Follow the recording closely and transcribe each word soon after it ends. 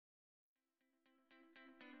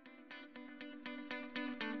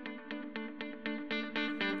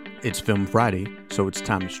It's Film Friday, so it's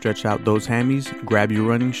time to stretch out those hammies, grab your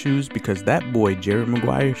running shoes, because that boy Jerry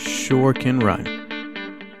Maguire sure can run.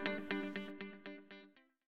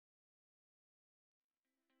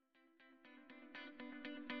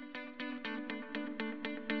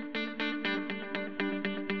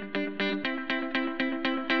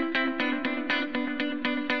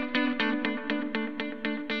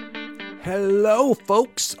 Hello,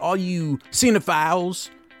 folks, all you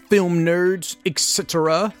cinephiles, film nerds,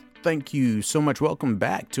 etc. Thank you so much. Welcome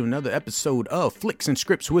back to another episode of Flicks and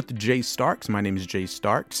Scripts with Jay Starks. My name is Jay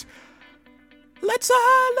Starks.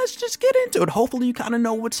 Let's just get into it. Hopefully you kind of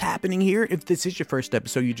know what's happening here. If this is your first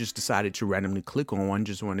episode, you just decided to randomly click on one,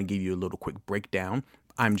 just want to give you a little quick breakdown.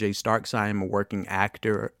 I'm Jay Starks. I am a working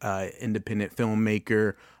actor, independent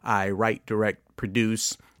filmmaker. I write, direct,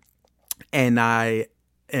 produce, and I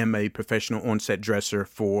am a professional on-set dresser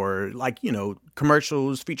for,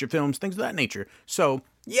 commercials, feature films, things of that nature. So,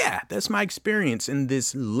 yeah, that's my experience in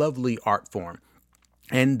this lovely art form.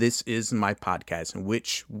 And this is my podcast in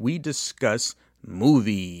which we discuss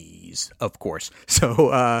movies, of course.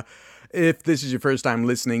 So, if this is your first time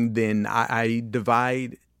listening, then I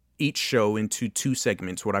divide each show into two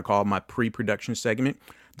segments, what I call my pre-production segment.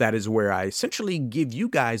 That is where I essentially give you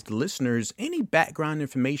guys, the listeners, any background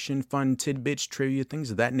information, fun tidbits, trivia,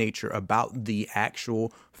 things of that nature about the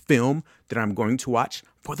actual film that I'm going to watch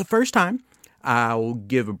for the first time. I'll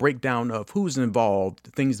give a breakdown of who's involved,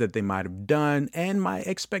 things that they might have done, and my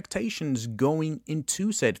expectations going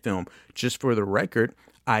into said film. Just for the record,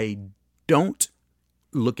 I don't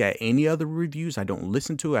look at any other reviews. I don't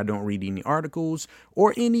listen to it. I don't read any articles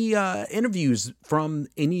or any interviews from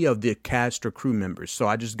any of the cast or crew members. So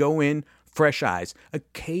I just go in fresh eyes.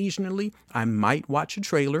 Occasionally, I might watch a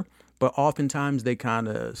trailer, but oftentimes they kind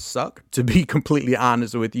of suck, to be completely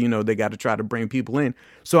honest with you. You know, they got to try to bring people in.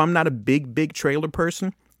 So I'm not a big trailer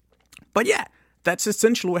person. But yeah, that's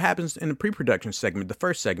essentially what happens in the pre-production segment. The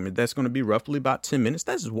first segment, that's going to be roughly about 10 minutes.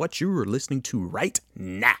 That's what you are listening to right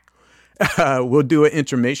now. We'll do an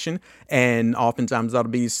intermission, and oftentimes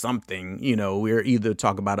that'll be something, we're either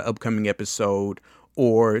talk about an upcoming episode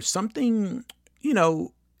or something,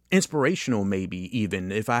 inspirational, maybe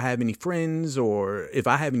even if I have any friends or if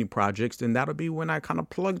I have any projects, then that'll be when I kind of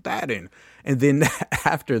plug that in. And then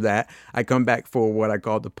after that, I come back for what I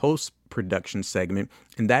call the post-production segment.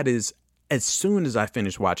 And that is, as soon as I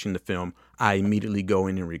finish watching the film, I immediately go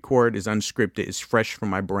in and record. It's unscripted, it's fresh from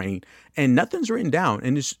my brain, and nothing's written down.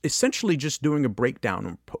 And it's essentially just doing a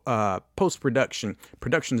breakdown of post-production,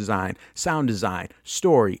 production design, sound design,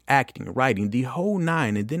 story, acting, writing, the whole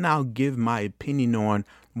nine. And then I'll give my opinion on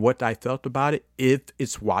what I felt about it, if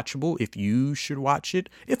it's watchable, if you should watch it,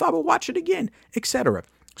 if I will watch it again, etc.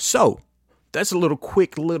 So that's a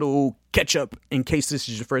quick little catch up in case this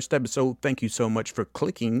is your first episode. Thank you so much for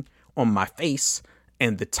clicking on my face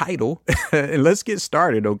and the title. And let's get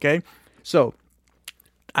started, okay? So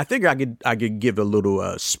I figure I could give a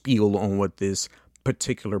little spiel on what this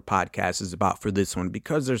particular podcast is about for this one,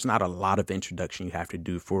 because there's not a lot of introduction you have to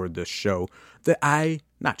do for the show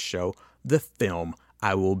the film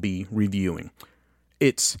I will be reviewing.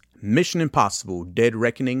 It's Mission Impossible: Dead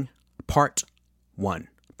Reckoning Part 1.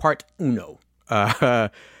 Part Uno.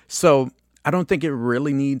 So I don't think it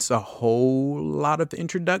really needs a whole lot of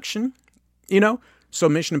introduction, So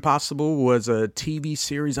Mission Impossible was a TV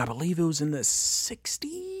series. I believe it was in the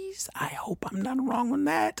 60s. I hope I'm not wrong on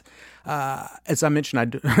that. As I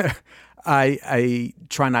mentioned, I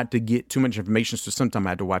try not to get too much information, so sometimes I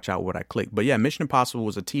had to watch out what I click. But yeah, Mission Impossible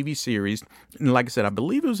was a TV series. And like I said, I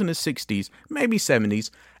believe it was in the 60s, maybe 70s.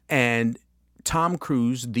 And Tom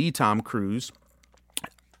Cruise,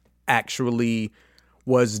 actually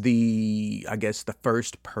was the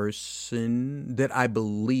first person that I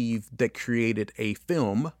believe that created a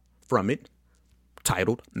film from it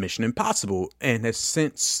titled Mission Impossible, and has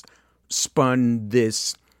since spun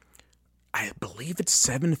this, I believe it's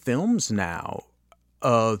 7 films now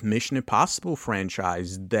of Mission Impossible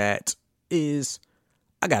franchise that is,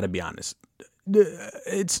 I gotta be honest,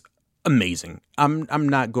 it's amazing. I'm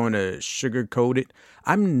not going to sugarcoat it.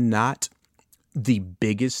 I'm not the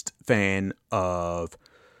biggest fan of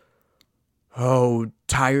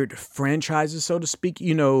tired franchises, so to speak,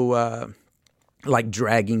 like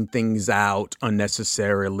dragging things out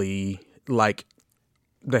unnecessarily, like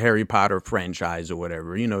the Harry Potter franchise or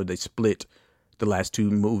whatever. They split the last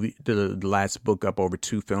the last book up over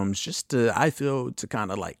 2 films just to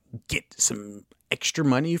kind of like get some extra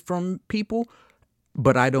money from people.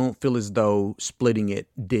 But I don't feel as though splitting it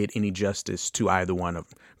did any justice to either one of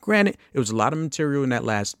them. Granted, it was a lot of material in that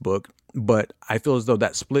last book. but I feel as though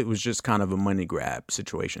that split was just kind of a money grab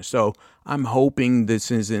situation. So I'm hoping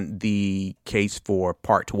this isn't the case for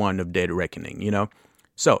part 1 of Dead Reckoning, you know?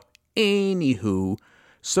 So, anywho,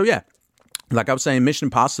 so yeah, like I was saying, Mission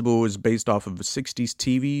Impossible is based off of a 60s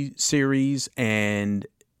TV series, and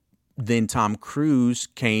then Tom Cruise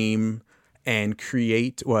came and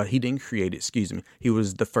he didn't create it, excuse me. He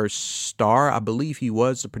was the first star. I believe he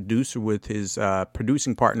was a producer with his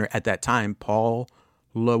producing partner at that time, Paula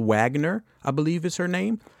Wagner, I believe is her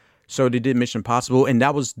name. So they did Mission Impossible, and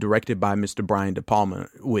that was directed by Mr. Brian De Palma,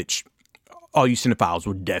 which all you cinephiles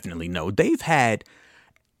would definitely know. They've had,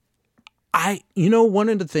 one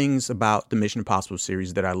of the things about the Mission Impossible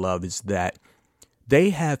series that I love is that they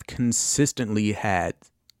have consistently had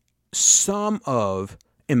some of,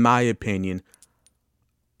 in my opinion,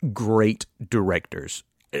 great directors.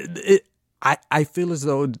 I feel as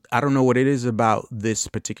though, I don't know what it is about this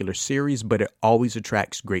particular series, but it always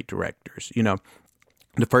attracts great directors. You know,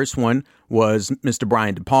 the first one was Mr.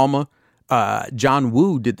 Brian De Palma. John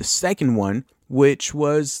Woo did the second one, which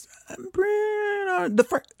was the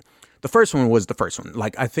first one was the first one.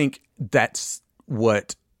 Like, I think that's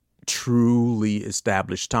what truly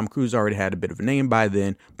established. Tom Cruise already had a bit of a name by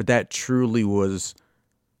then, but that truly was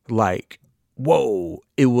like, whoa.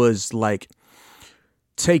 It was like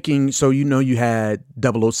taking, so you had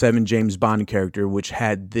 007 James Bond character, which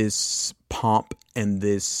had this pomp and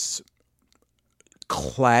this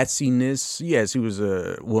classiness. Yes, he was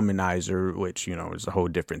a womanizer, which, is a whole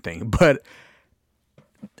different thing. But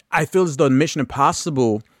I feel as though Mission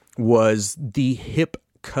Impossible was the hip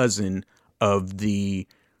cousin of the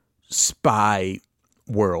spy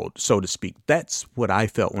world, so to speak. That's what I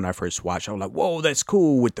felt when I first watched. I was like, whoa, that's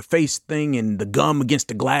cool, with the face thing and the gum against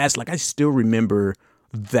the glass. Like, I still remember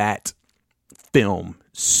that film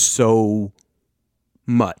so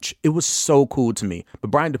much. It was so cool to me.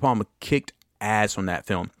 But Brian De Palma kicked ass on that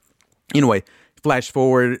film. Anyway, flash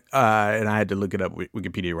forward, and I had to look it up with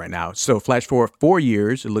Wikipedia right now. So flash forward 4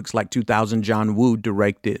 years. It looks like 2000, John Woo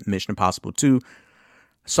directed Mission Impossible 2.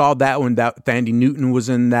 Saw that one. That Thandie Newton was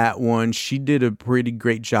in that one. She did a pretty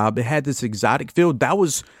great job. It had this exotic feel. That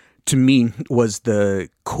was, to me, was the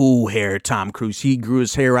cool hair Tom Cruise. He grew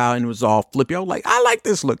his hair out and it was all flippy. I was like, I like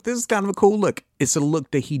this look. This is kind of a cool look. It's a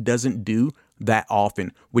look that he doesn't do that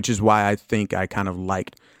often, which is why I think I kind of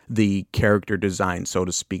liked the character design, so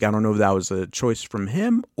to speak. I don't know if that was a choice from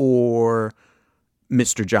him or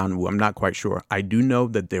Mr. John Woo. I'm not quite sure. I do know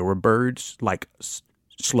that there were birds, like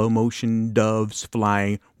slow motion doves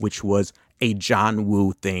flying, which was a John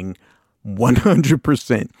Woo thing,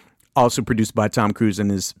 100%. Also produced by Tom Cruise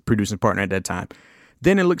and his producing partner at that time.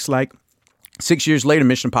 Then it looks like 6 years later,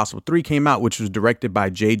 Mission Impossible 3 came out, which was directed by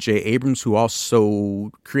J.J. Abrams, who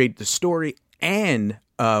also created the story and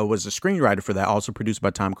was a screenwriter for that, also produced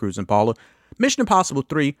by Tom Cruise and Paula. Mission Impossible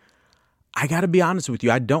 3, I got to be honest with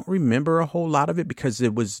you, I don't remember a whole lot of it because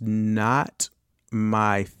it was not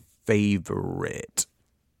my favorite.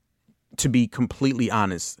 To be completely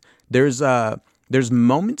honest, there's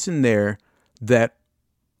moments in there that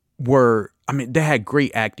were, they had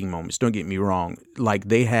great acting moments. Don't get me wrong. Like,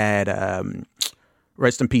 they had,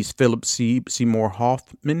 rest in peace, Philip Seymour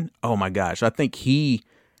Hoffman. Oh my gosh. I think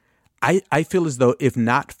I feel as though if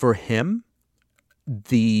not for him,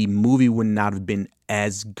 the movie would not have been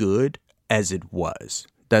as good as it was.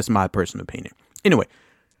 That's my personal opinion. Anyway,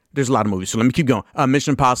 there's a lot of movies, so let me keep going.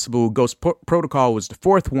 Mission Impossible Ghost Protocol was the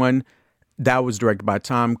fourth one. That was directed by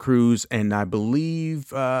Tom Cruise, and I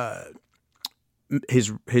believe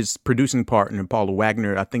his producing partner, Paula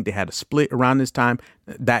Wagner, I think they had a split around this time.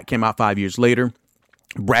 That came out 5 years later.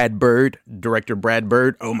 Director Brad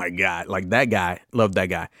Bird. Oh my God. Like, that guy. Love that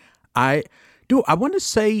guy. I want to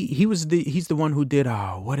say he's the one who did,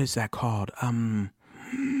 what is that called? Man,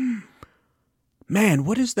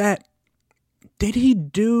 what is that? Did he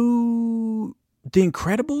do The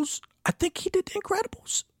Incredibles? I think he did The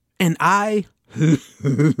Incredibles. And I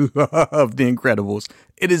love The Incredibles.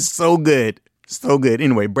 It is so good. So good.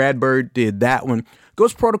 Anyway, Brad Bird did that one.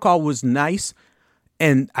 Ghost Protocol was nice.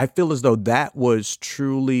 And I feel as though that was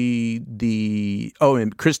truly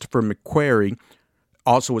and Christopher McQuarrie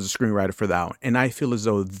also was a screenwriter for that one. And I feel as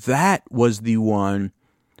though that was the one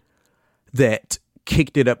that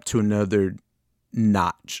kicked it up to another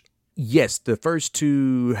notch. Yes, the first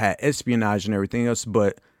two had espionage and everything else,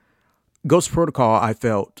 but Ghost Protocol, I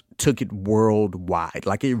felt, took it worldwide.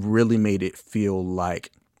 Like, it really made it feel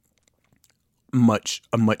like a much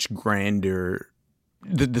grander.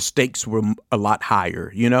 The stakes were a lot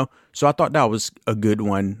higher, So I thought that was a good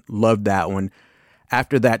one. Loved that one.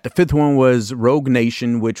 After that, the fifth one was Rogue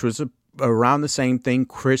Nation, which was a around the same thing,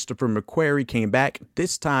 Christopher McQuarrie came back,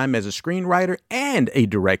 this time as a screenwriter and a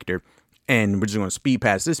director. And we're just going to speed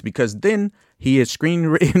past this because then he has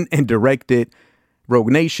screenwritten and directed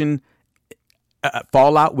Rogue Nation,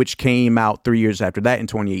 Fallout, which came out 3 years after that in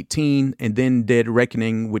 2018, and then Dead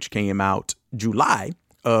Reckoning, which came out July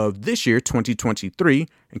of this year, 2023,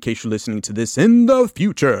 in case you're listening to this in the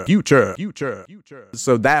future.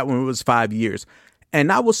 So that one was 5 years.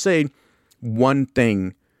 And I will say one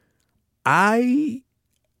thing. I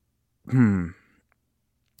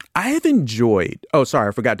have enjoyed. Oh, sorry,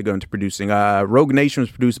 I forgot to go into producing. Rogue Nation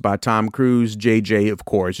was produced by Tom Cruise. JJ, of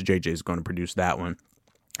course, JJ is going to produce that one.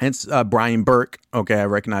 And it's Brian Burke. Okay, I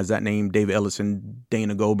recognize that name. David Ellison,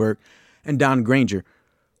 Dana Goldberg, and Don Granger.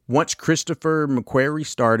 Once Christopher McQuarrie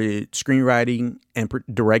started screenwriting and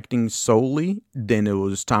directing solely, then it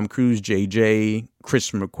was Tom Cruise, JJ,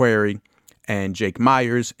 Christopher McQuarrie, and Jake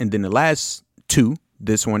Myers. And then the last two,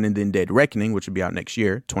 this one and then Dead Reckoning, which will be out next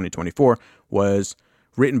year, 2024, was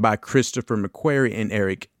written by Christopher McQuarrie and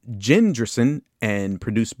Eric Jendresen and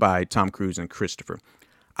produced by Tom Cruise and Christopher.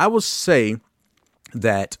 I will say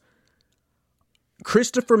that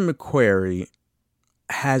Christopher McQuarrie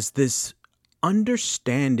has this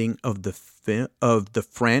understanding of the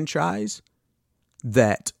franchise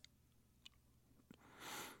that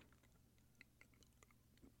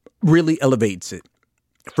really elevates it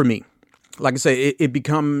for me. Like I say,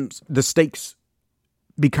 the stakes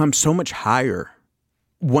become so much higher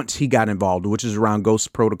once he got involved, which is around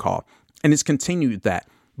Ghost Protocol, and it's continued that.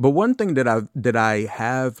 But one thing that I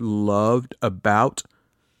have loved about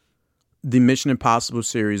the Mission Impossible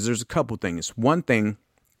series, there's a couple things. One thing,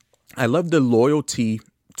 I love the loyalty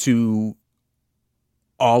to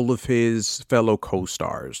all of his fellow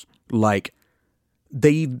co-stars. Like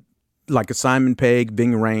Simon Pegg,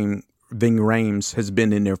 Ving Rhames has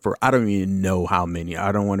been in there for, I don't even know how many.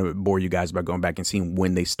 I don't want to bore you guys by going back and seeing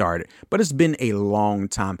when they started, but it's been a long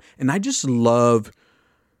time. And I just love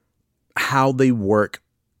how they work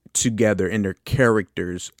together in their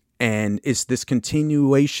characters. And it's this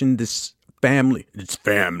continuation, this family. It's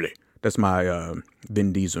family. That's my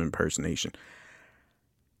Vin Diesel impersonation.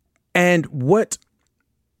 And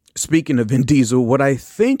speaking of Vin Diesel, what I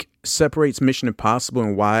think separates Mission Impossible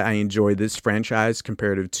and why I enjoy this franchise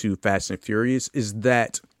comparative to Fast and Furious is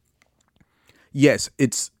that, yes,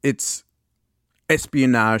 it's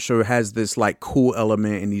espionage, so it has this like cool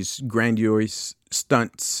element and these grandiose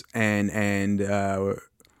stunts and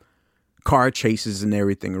car chases and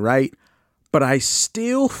everything, right? But I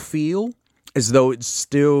still feel as though it's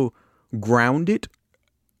still grounded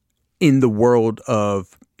in the world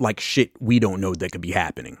of like shit we don't know that could be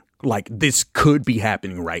happening. Like this could be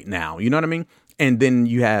happening right now. You know what I mean? And then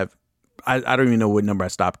you have, I don't even know what number I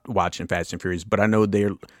stopped watching Fast and Furious, but I know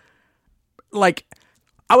they're like,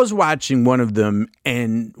 I was watching one of them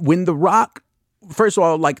and when The Rock, first of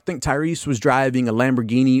all, like I think Tyrese was driving a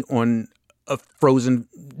Lamborghini on a frozen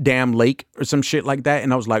damn lake or some shit like that.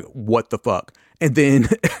 And I was like, what the fuck? And then,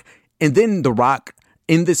 and then The Rock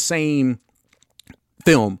in the same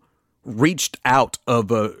film reached out of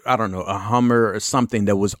a Hummer or something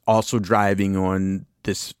that was also driving on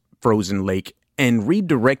this frozen lake and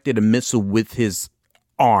redirected a missile with his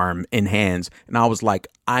arm and hands. And I was like,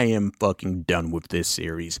 I am fucking done with this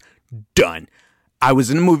series. Done. I was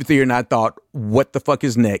in the movie theater and I thought, what the fuck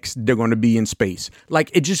is next? They're going to be in space. Like,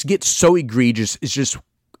 it just gets so egregious.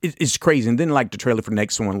 It's crazy. And then like the trailer for the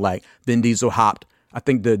next one, like Vin Diesel hopped, I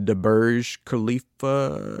think the Burj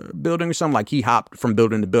Khalifa building or something, like he hopped from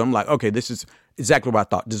building to building. I'm like, okay, this is exactly what I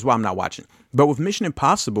thought. This is why I'm not watching. But with Mission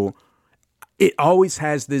Impossible, it always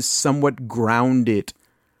has this somewhat grounded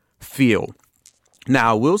feel.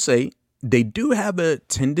 Now, I will say they do have a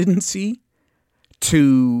tendency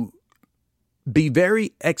to be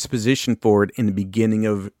very exposition forward in the beginning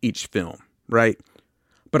of each film, right?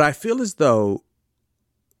 But I feel as though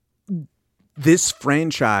this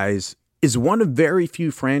franchise is one of very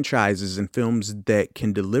few franchises and films that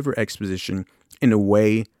can deliver exposition in a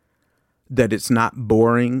way that it's not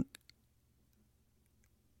boring,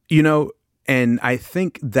 you know? And I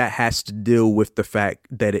think that has to deal with the fact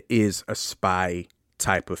that it is a spy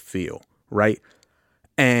type of feel, right?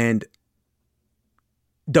 And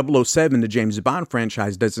 007, the James Bond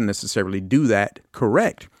franchise, doesn't necessarily do that,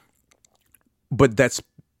 correct? But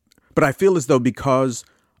I feel as though because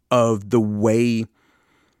of the way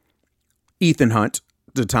Ethan Hunt,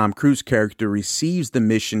 the Tom Cruise character, receives the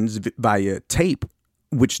missions via tape,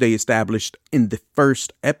 which they established in the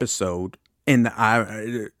first episode. And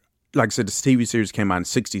like I said, the TV series came out in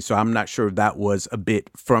 60, so I'm not sure if that was a bit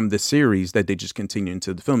from the series that they just continued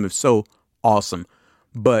into the film. If so, awesome.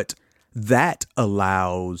 But that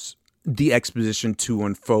allows the exposition to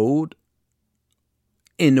unfold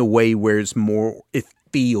in a way where it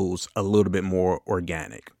feels a little bit more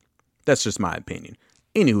organic. That's just my opinion.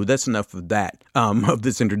 Anywho, that's enough of that, of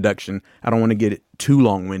this introduction. I don't want to get it too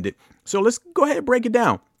long-winded. So let's go ahead and break it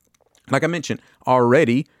down. Like I mentioned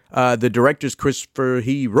already, the director's Christopher,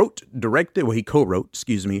 he co-wrote, directed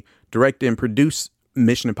and produced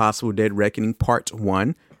Mission Impossible Dead Reckoning Part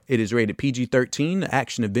 1. It is rated PG-13,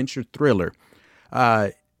 action-adventure thriller.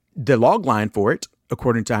 The logline for it,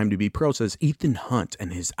 according to IMDb Pro, says Ethan Hunt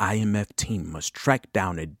and his IMF team must track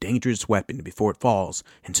down a dangerous weapon before it falls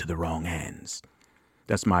into the wrong hands.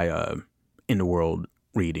 That's my in the world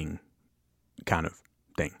reading kind of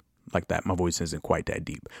thing like that. My voice isn't quite that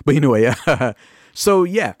deep. But anyway, so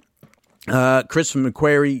yeah, Christopher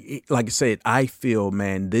McQuarrie, like I said, I feel,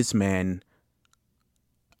 man, this man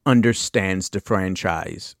understands the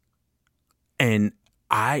franchise. And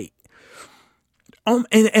I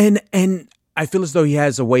feel as though he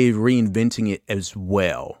has a way of reinventing it as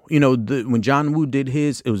well. You know, when John Woo did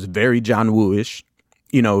his, it was very John Woo-ish.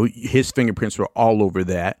 You know, his fingerprints were all over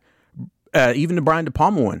that. Even the Brian De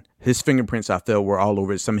Palma one, his fingerprints, I felt, were all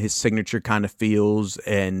over it. Some of his signature kind of feels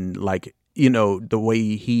and, like, you know, the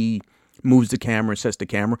way he moves the camera, sets the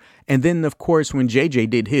camera. And then, of course, when JJ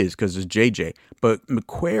did his, because it's JJ. But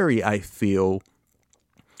McQuarrie, I feel,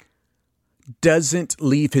 doesn't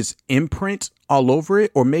leave his imprint all over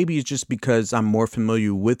it. Or maybe it's just because I'm more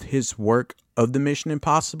familiar with his work of the Mission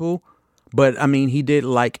Impossible. But, I mean, he did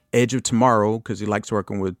like Edge of Tomorrow because he likes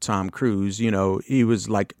working with Tom Cruise. You know, he was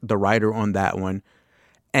like the writer on that one.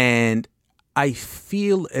 And I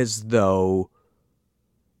feel as though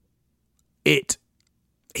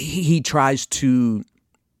he tries to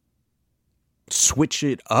switch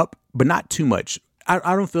it up, but not too much.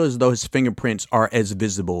 I don't feel as though his fingerprints are as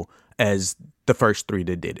visible as the first three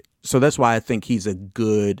that did it. So that's why I think he was a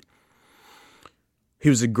great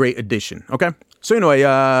addition. Okay. So anyway,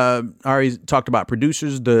 I already talked about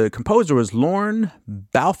producers. The composer was Lauren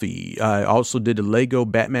Balfe. Also did the Lego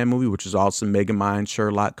Batman movie, which is awesome. Megamind,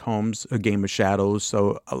 Sherlock Holmes, A Game of Shadows.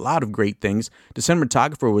 So a lot of great things. The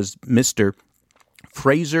cinematographer was Mr.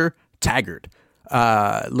 Fraser Taggart.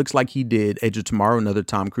 Looks like he did Edge of Tomorrow, another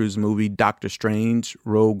Tom Cruise movie, Doctor Strange,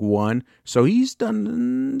 Rogue One. So he's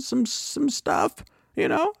done some stuff, you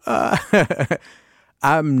know.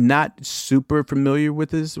 I'm not super familiar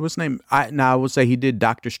with what's his name. I will say he did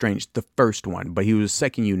Doctor Strange, the first one, but he was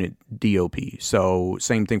second unit DOP. So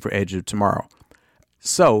same thing for Edge of Tomorrow.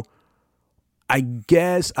 So I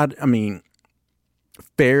guess, I mean,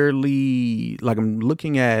 fairly, like I'm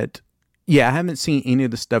looking at, I haven't seen any of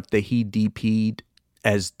the stuff that he DP'd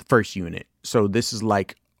as the first unit. So this is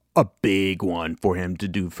like a big one for him to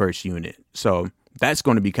do first unit. So that's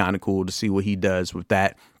going to be kind of cool to see what he does with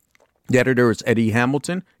that. The editor is Eddie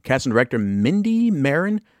Hamilton, casting director Mindy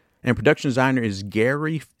Marin, and production designer is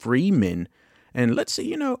Gary Freeman. And let's see,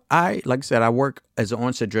 you know, like I said, I work as an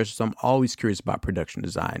on-set dresser, so I'm always curious about production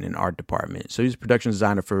design and art department. So he's a production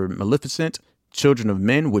designer for Maleficent, Children of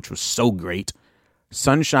Men, which was so great.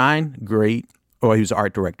 Sunshine, great. Oh, he was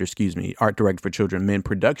art director for Children of Men,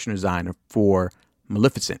 production designer for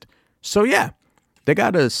Maleficent. So yeah, they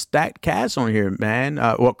got a stacked cast on here, man.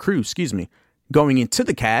 Crew. Going into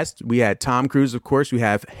the cast, we had Tom Cruise, of course. We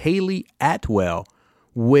have Haley Atwell,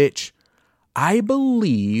 which I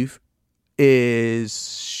believe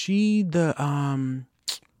is she the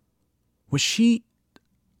was she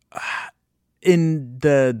in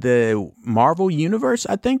the Marvel universe?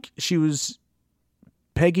 I think she was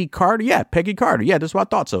Peggy Carter. Yeah, Peggy Carter. Yeah, that's what I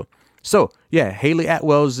thought so. So yeah, Haley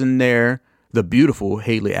Atwell's in there. The beautiful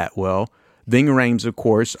Haley Atwell. Ving Rhames, of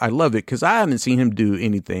course. I love it because I haven't seen him do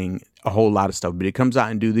anything, a whole lot of stuff, but he comes out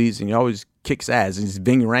and do these and he always kicks ass. And he's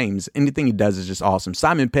Ving Rhames. Anything he does is just awesome.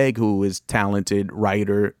 Simon Pegg, who is talented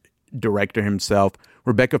writer, director himself.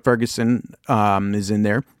 Rebecca Ferguson is in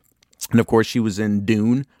there. And of course, she was in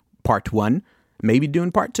Dune Part 1, maybe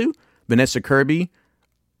Dune Part 2. Vanessa Kirby,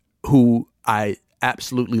 who I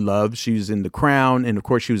absolutely love. She was in The Crown. And of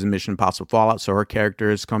course, she was in Mission Impossible Fallout. So her character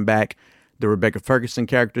has come back. The Rebecca Ferguson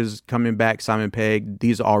characters coming back, Simon Pegg,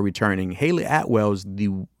 these are all returning. Haley Atwell is the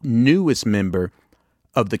newest member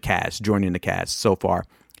of the cast, joining the cast so far.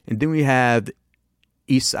 And then we have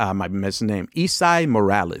Isai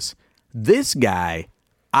Morales. This guy,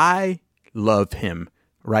 I love him,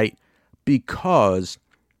 right? Because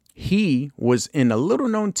he was in a little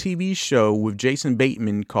known TV show with Jason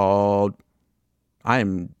Bateman called, I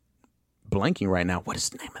am blanking right now. What is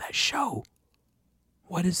the name of that show?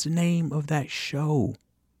 What is the name of that show?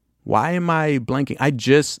 Why am I blanking? I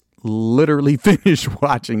just literally finished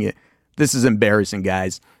watching it. This is embarrassing,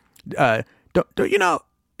 guys. Don't you know,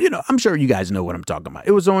 I'm sure you guys know what I'm talking about.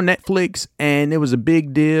 It was on Netflix and it was a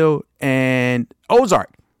big deal. And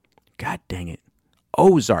Ozark, God dang it.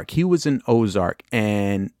 Ozark. He was in Ozark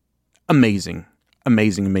and amazing.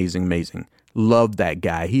 Love that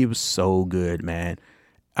guy. He was so good, man.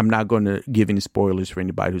 I'm not going to give any spoilers for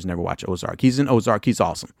anybody who's never watched Ozark. He's in Ozark. He's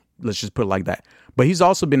awesome. Let's just put it like that. But he's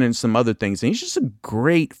also been in some other things. And he's just a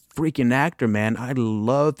great freaking actor, man. I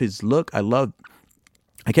love his look. I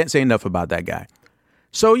can't say enough about that guy.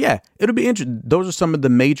 So, yeah, it'll be interesting. Those are some of the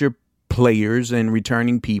major players and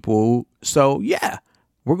returning people. So, yeah,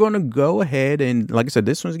 we're going to go ahead. And like I said,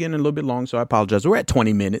 this one's getting a little bit long, so I apologize. We're at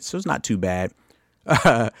 20 minutes, so it's not too bad.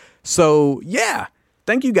 So, yeah,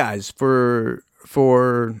 thank you guys for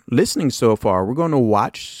listening so far. We're going to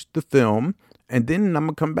watch the film, and then I'm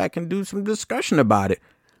going to come back and do some discussion about it.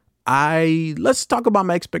 Let's talk about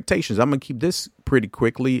my expectations. I'm going to keep this pretty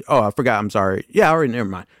quickly. Oh, I forgot. I'm sorry. Yeah, never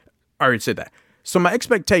mind. I already said that. So my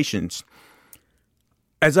expectations,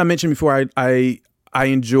 as I mentioned before, I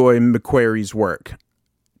enjoy McQuarrie's work.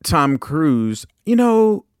 Tom Cruise,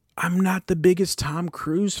 I'm not the biggest Tom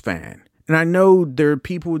Cruise fan. And I know there are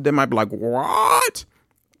people that might be like, what?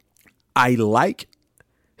 I like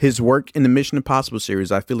his work in the Mission Impossible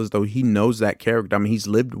series. I feel as though he knows that character. I mean, he's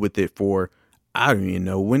lived with it for, I don't even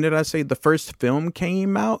know. When did I say the first film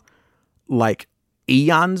came out? Like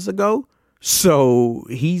eons ago. So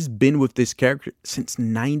he's been with this character since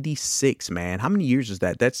 96, man. How many years is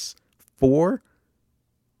that? That's 4.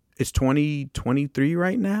 It's 2023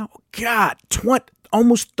 right now. God,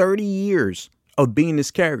 almost 30 years of being this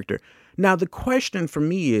character. Now, the question for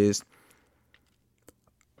me is,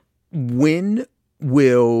 when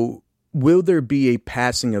will there be a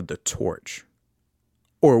passing of the torch?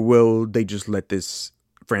 Or will they just let this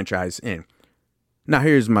franchise in? Now,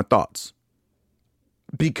 here's my thoughts.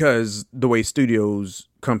 Because the way studios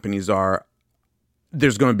companies are,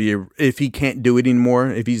 there's going to be if he can't do it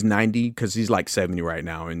anymore, if he's 90, because he's like 70 right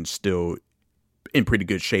now and still in pretty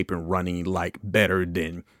good shape and running like better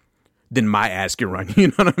than my ass can run. You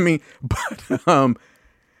know what I mean? But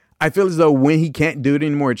I feel as though when he can't do it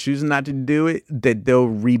anymore, choosing not to do it, that they'll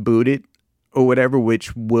reboot it or whatever,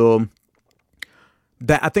 which will.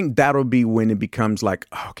 I think that'll be when it becomes like,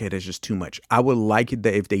 okay, that's just too much. I would like it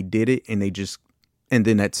that if they did it and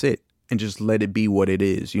then that's it, and just let it be what it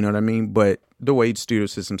is. You know what I mean? But the way studio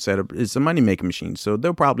system set up is a money making machine. So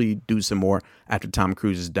they'll probably do some more after Tom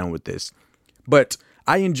Cruise is done with this. But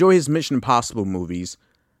I enjoy his Mission Impossible movies.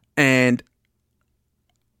 And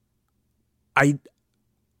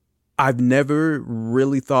I've never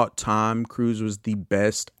really thought Tom Cruise was the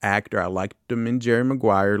best actor. I liked him in Jerry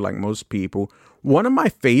Maguire, like most people. One of my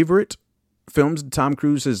favorite films that Tom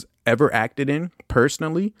Cruise has ever acted in,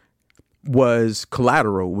 personally, was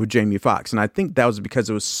Collateral with Jamie Foxx. And I think that was because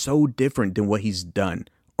it was so different than what he's done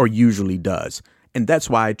or usually does. And that's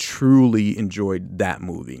why I truly enjoyed that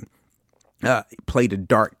movie. He played a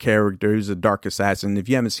dark character. He was a dark assassin. If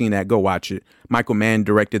you haven't seen that, go watch it. Michael Mann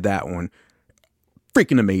directed that one.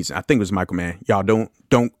 Freaking amazing. I think it was Michael Mann. Y'all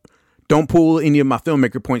don't pull any of my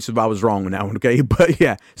filmmaker points if I was wrong on that one, okay? But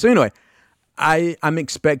yeah. So anyway, I'm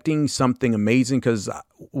expecting something amazing because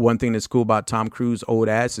one thing that's cool about Tom Cruise, old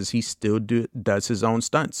ass, is he still does his own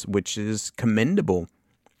stunts, which is commendable.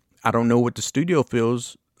 I don't know what the studio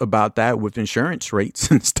feels about that with insurance rates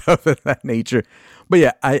and stuff of that nature. But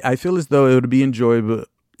yeah, I feel as though it'll be enjoyable.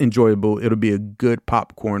 It'll be a good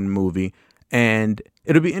popcorn movie. And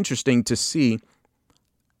it'll be interesting to see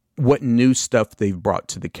what new stuff they've brought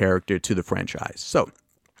to the character, to the franchise. So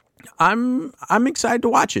I'm excited to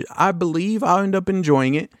watch it. I believe I'll end up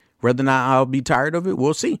enjoying it. Whether or not I'll be tired of it,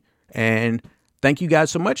 we'll see. And thank you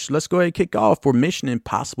guys so much. Let's go ahead and kick off for Mission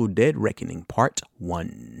Impossible Dead Reckoning Part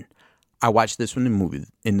 1. I watched this one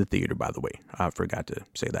in the theater, by the way. I forgot to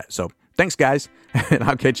say that. So thanks, guys. And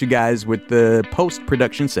I'll catch you guys with the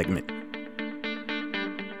post-production segment.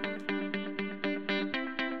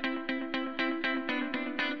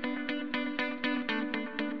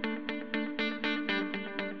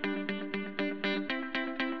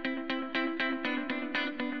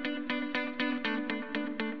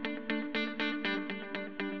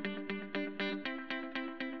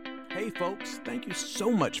 Hey folks, thank you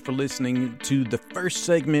so much for listening to the first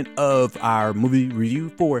segment of our movie review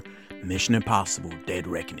for Mission Impossible Dead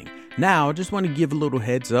Reckoning. Now, I just want to give a little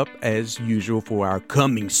heads up as usual for our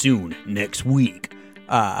coming soon next week.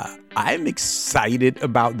 I'm excited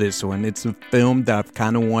about this one. It's a film that I've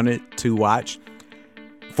kind of wanted to watch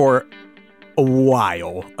for a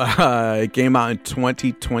while. It came out in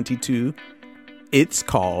 2022. It's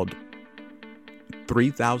called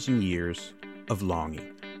 3,000 Years of Longing.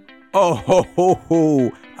 Oh, ho, ho,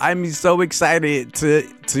 ho. I'm so excited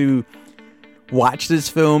to watch this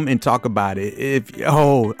film and talk about it.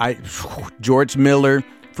 George Miller,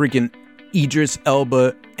 freaking Idris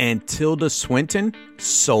Elba, and Tilda Swinton,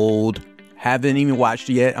 sold. Haven't even watched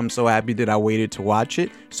it yet. I'm so happy that I waited to watch it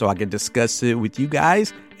so I can discuss it with you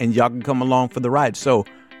guys and y'all can come along for the ride. So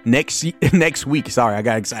next week, sorry, I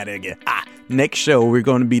got excited again. Next show, we're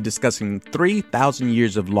going to be discussing 3,000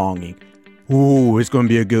 Years of Longing. Ooh, it's going to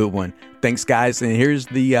be a good one. Thanks, guys. And here's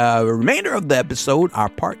the remainder of the episode, our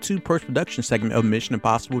part 2 post-production segment of Mission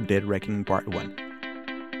Impossible Dead Reckoning Part 1.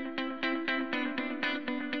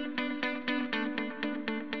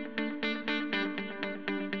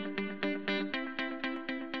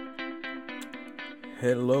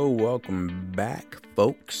 Hello, welcome back,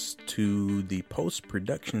 folks, to the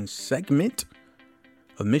post-production segment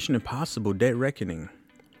of Mission Impossible Dead Reckoning.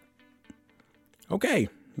 Okay,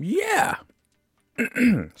 yeah.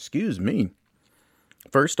 Excuse me.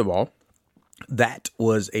 First of all, that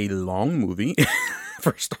was a long movie.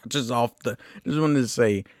 Just wanted to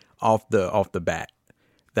say off the bat,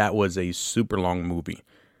 that was a super long movie,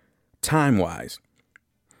 time wise.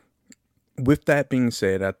 With that being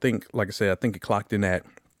said, I think it clocked in at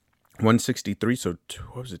 163. So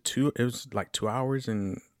what was it? It was like 2 hours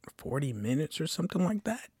and 40 minutes or something like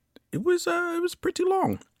that. It was pretty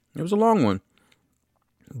long. It was a long one,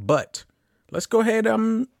 but let's go ahead.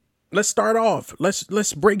 Let's start off.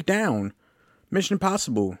 Let's break down Mission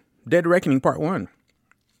Impossible Dead Reckoning Part 1.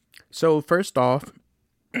 So first off,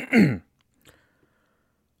 where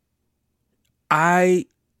do I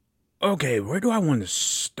want to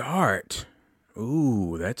start?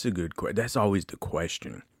 Ooh, that's a good question. That's always the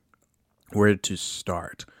question. Where to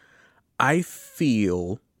start? I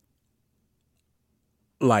feel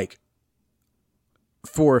like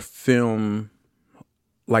for a film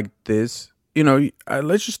like this,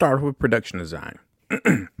 let's just start with production design.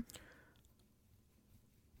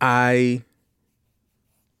 I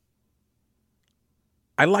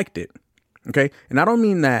liked it. Okay. And I don't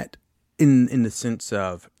mean that in the sense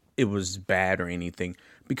of it was bad or anything,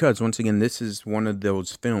 because once again, this is one of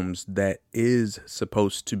those films that is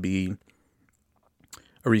supposed to be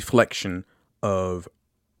a reflection of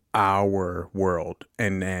our world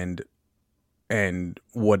and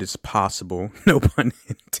what is possible, no pun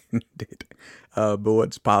intended, but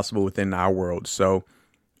what's possible within our world. So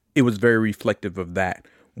it was very reflective of that.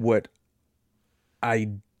 What I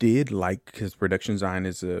did like, because production design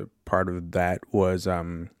is a part of that, was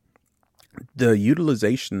the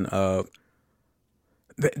utilization of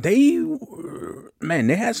they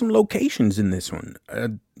had some locations in this one.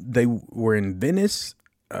 They were in Venice,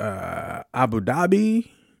 Abu Dhabi,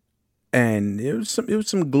 and it was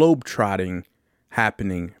some globe trotting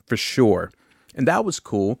happening for sure, and that was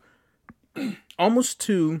cool. Once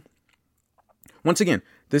again,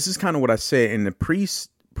 this is kind of what I said in the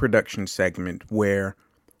pre-production segment, where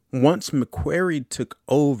once McQuarrie took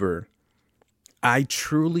over, I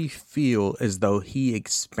truly feel as though he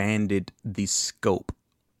expanded the scope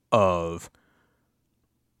of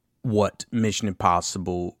what Mission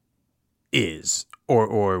Impossible is,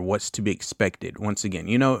 or what's to be expected. Once again,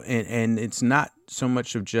 and it's not so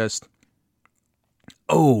much of just,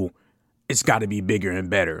 it's got to be bigger and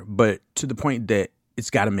better, but to the point that it's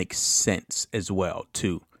got to make sense as well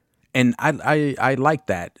too. And I like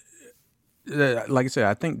that. Like I said,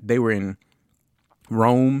 I think they were in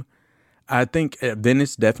Rome. I think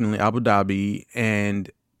Venice, definitely Abu Dhabi, and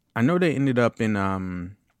I know they ended up in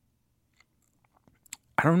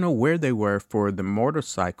I don't know where they were for the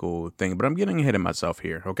motorcycle thing, but I'm getting ahead of myself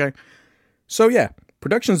here. Okay, so yeah,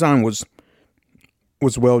 production design was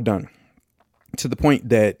well done, to the point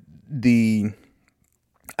that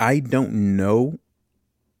I don't know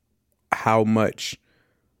how much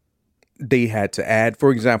they had to add.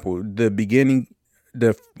 For example, the beginning,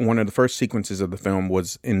 one of the first sequences of the film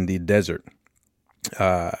was in the desert,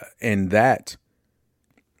 and that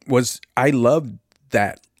was, I loved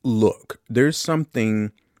that look. There's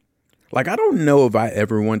something, like, I don't know if I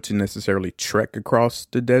ever want to necessarily trek across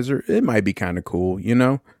the desert. It might be kind of cool,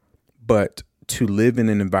 but to live in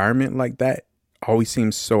an environment like that always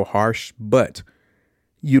seems so harsh. But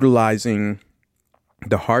utilizing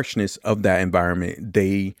the harshness of that environment,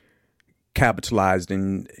 they capitalized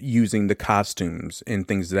in using the costumes and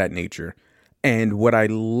things of that nature. And what I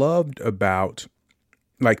loved about,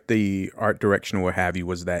 like, the art direction or what have you,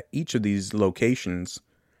 was that each of these locations,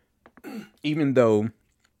 even though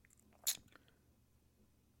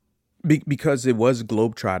because it was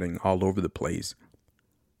globetrotting all over the place,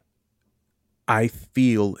 I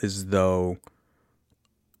feel as though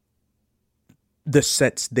the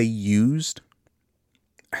sets they used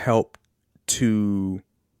helped to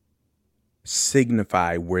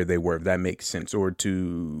signify where they were, if that makes sense, or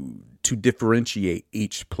to differentiate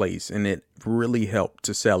each place, and it really helped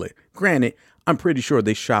to sell it. Granted, I'm pretty sure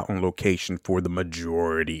they shot on location for the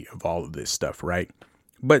majority of all of this stuff, right?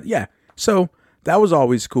 But yeah, so that was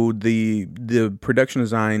always cool. The production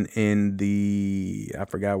design in I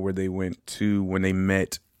forgot where they went to when they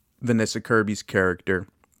met Vanessa Kirby's character.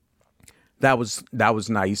 That was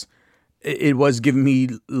nice. It was giving me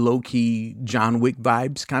low-key John Wick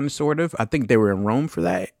vibes, kind of, sort of. I think they were in Rome for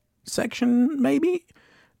that section, maybe.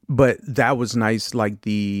 But that was nice, like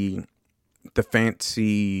the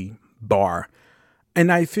fancy bar.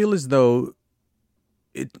 And I feel as though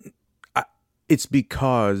it's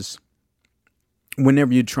because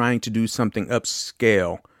whenever you're trying to do something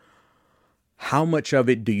upscale, how much of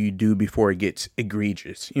it do you do before it gets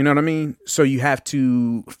egregious? You know what I mean? So you have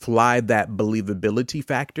to fly that believability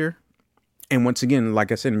factor. And once again,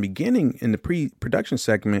 like I said in the beginning, in the pre-production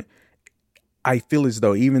segment, I feel as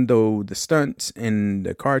though even though the stunts and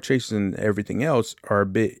the car chases and everything else are a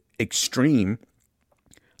bit extreme,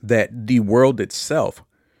 that the world itself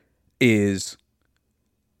is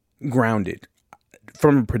grounded.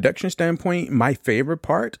 From a production standpoint, my favorite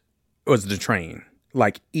part was the train.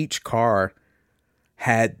 Like, each car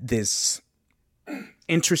had this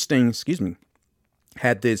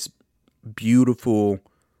had this beautiful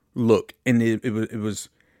look, and it was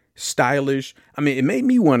stylish. I mean, it made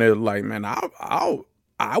me want to, like, man,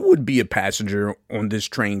 I would be a passenger on this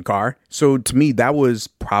train car. So to me, that was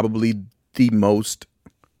probably the most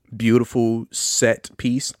beautiful set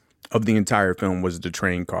piece of the entire film, was the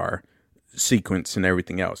train car sequence and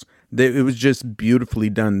everything else. It was just beautifully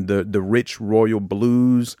done. The rich royal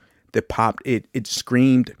blues that popped, it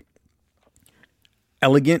screamed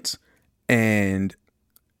elegance, and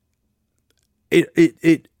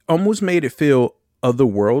it almost made it feel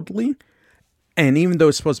otherworldly. And even though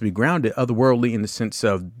it's supposed to be grounded, otherworldly in the sense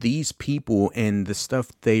of these people and the stuff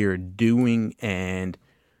they are doing and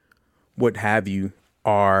what have you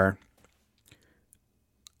are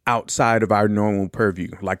outside of our normal purview.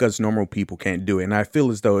 Like, us normal people can't do it. And I feel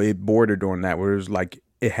as though it bordered on that, where it was like,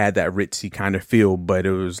 it had that ritzy kind of feel, but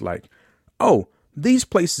it was like, oh, these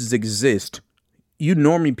places exist. You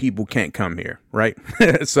normie people can't come here, right?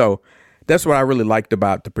 So that's what I really liked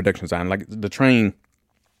about the production design. Like, the train,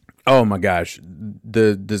 oh my gosh,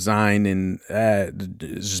 the design and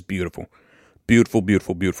it's just beautiful. Beautiful,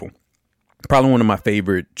 beautiful, beautiful. Probably one of my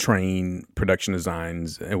favorite train production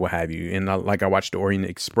designs and what have you. And I watched the Orient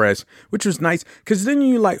Express, which was nice, because then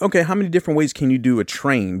you like, okay, how many different ways can you do a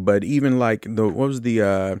train? But even like what was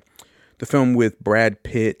the film with Brad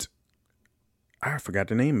Pitt? I forgot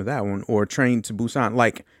the name of that one. Or Train to Busan.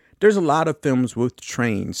 Like, there's a lot of films with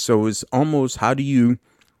trains. So it's almost, how do you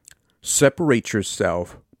separate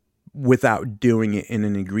yourself without doing it in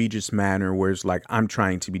an egregious manner where it's like, I'm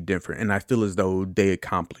trying to be different? And I feel as though they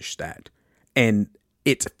accomplished that. And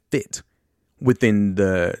it fit within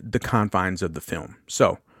the confines of the film.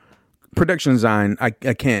 So production design, I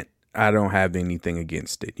don't have anything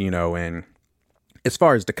against it, you know. And as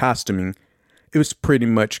far as the costuming, it was pretty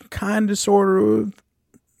much kind of sort of,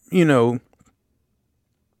 you know,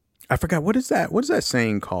 I forgot, what is that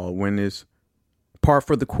saying called when it's par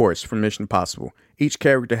for the course from Mission Impossible? Each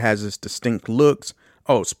character has its distinct looks.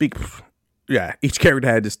 Each character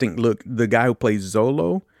had a distinct look. The guy who plays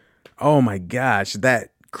Zolo, oh my gosh,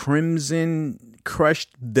 that crimson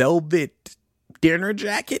crushed velvet dinner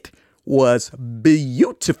jacket was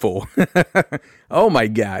beautiful. Oh my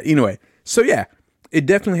God. Anyway, so yeah, it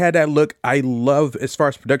definitely had that look. I love, as far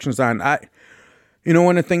as production design,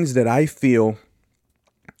 one of the things that I feel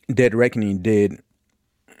Dead Reckoning did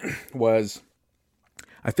was,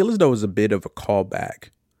 I feel as though it was a bit of a callback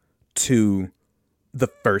to the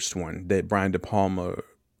first one that Brian De Palma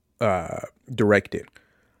directed,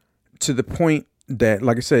 to the point that,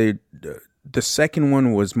 like I said, the second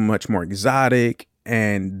one was much more exotic,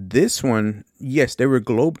 and this one, yes, they were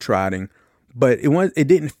globetrotting, but it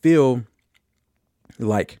didn't feel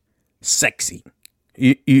like sexy.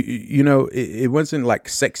 It wasn't like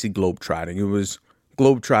sexy globetrotting. It was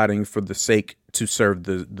globetrotting for the sake to serve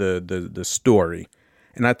the story.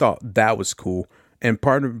 And I thought that was cool. And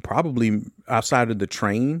part of, probably outside of the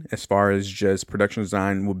train, as far as just production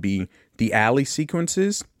design, would be the alley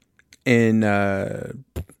sequences in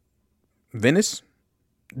Venice.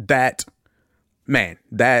 That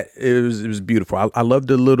it was beautiful. I love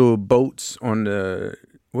the little boats on the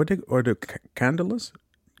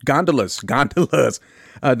gondolas.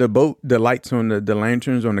 The boat, the lights on the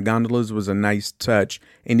lanterns on the gondolas was a nice touch.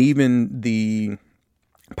 And even the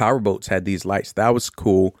power boats had these lights. That was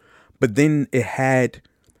cool. But then it had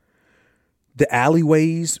The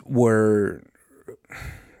alleyways were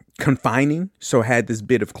confining, so had this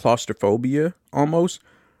bit of claustrophobia almost.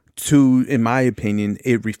 To, in my opinion,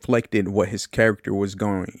 it reflected what his character was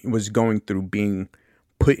going through, being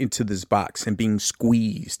put into this box and being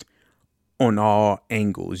squeezed on all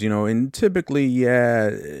angles, and typically,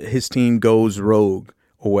 his team goes rogue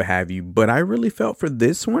or what have you. But I really felt for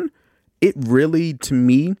this one, it really, to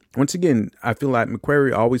me, once again, I feel like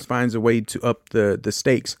McQuarrie always finds a way to up the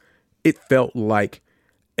stakes. It felt like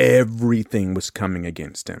everything was coming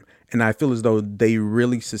against him. And I feel as though they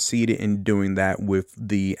really succeeded in doing that with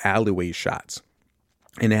the alleyway shots.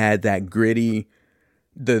 And it had that gritty,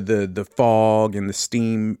 the fog and the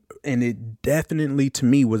steam. And it definitely, to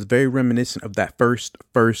me, was very reminiscent of that first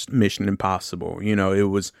Mission Impossible. It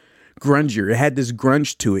was grungier. It had this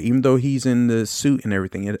grunge to it. Even though he's in the suit and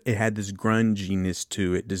everything, it had this grunginess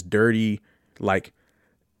to it. This dirty, like,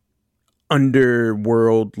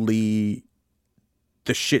 underworldly,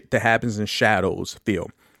 the shit that happens in shadows feel.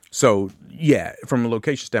 So, yeah, from a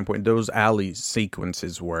location standpoint, those alley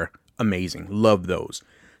sequences were amazing. Love those.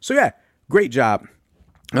 So, yeah, great job.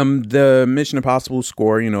 The Mission Impossible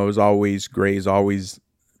score, is always great. Is always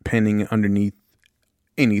penning underneath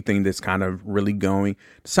anything that's kind of really going.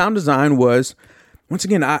 The sound design was, once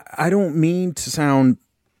again, I don't mean to sound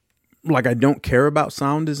like I don't care about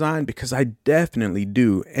sound design, because I definitely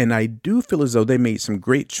do. And I do feel as though they made some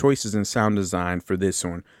great choices in sound design for this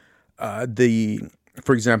one.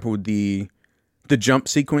 For example, the jump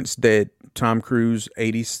sequence that Tom Cruise,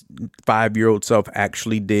 85-year-old self,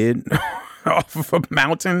 actually did off of a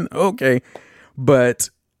mountain. Okay. But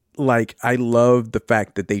like, I love the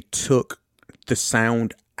fact that they took the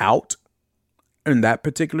sound out in that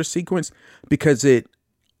particular sequence, because it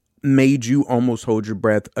made you almost hold your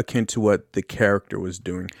breath, akin to what the character was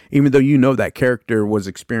doing. Even though that character was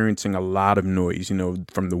experiencing a lot of noise,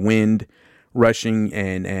 from the wind rushing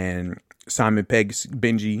and Simon Pegg's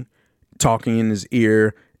Benji talking in his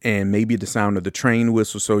ear, and maybe the sound of the train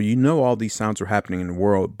whistle. So all these sounds were happening in the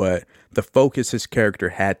world, but the focus his character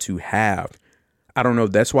had to have, I don't know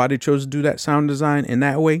if that's why they chose to do that sound design in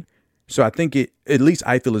that way. So I think at least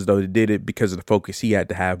I feel as though they did it because of the focus he had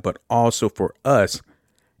to have, but also for us,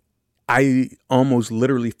 I almost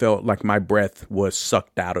literally felt like my breath was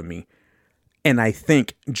sucked out of me. And I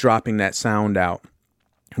think dropping that sound out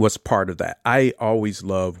was part of that. I always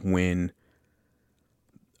love when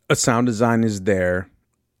a sound design is there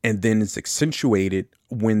and then it's accentuated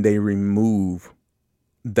when they remove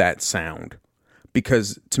that sound.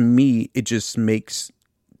 Because to me, it just makes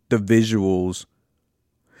the visuals,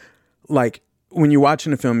 like, when you're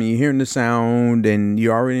watching a film and you're hearing the sound and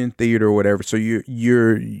you're already in theater or whatever, so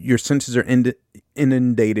your senses are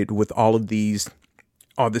inundated with all the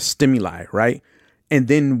stimuli, right? And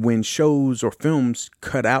then when shows or films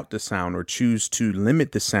cut out the sound or choose to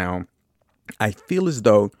limit the sound, I feel as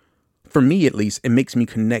though, for me at least, it makes me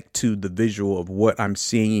connect to the visual of what I'm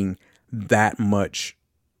seeing that much.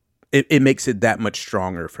 It makes it that much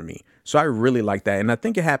stronger for me. So I really like that. And I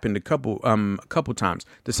think it happened a couple times.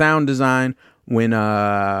 The sound design, when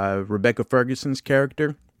Rebecca Ferguson's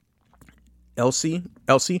character, Elsie,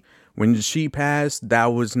 when she passed, that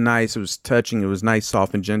was nice. It was touching. It was nice,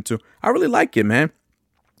 soft, and gentle. I really like it, man.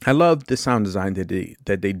 I love the sound design that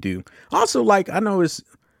they do. Also, like, I know it's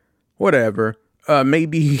whatever.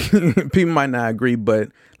 Maybe people might not agree, but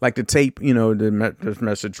like the tape, the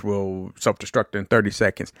message will self-destruct in 30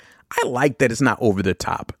 seconds. I like that it's not over the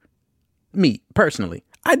top. Me, personally,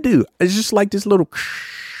 I do. It's just like this little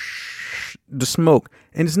the smoke,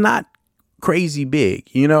 and it's not crazy big,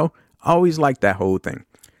 I always like that whole thing.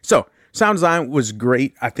 So sound design was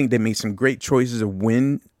great. I think they made some great choices of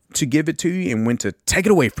when to give it to you and when to take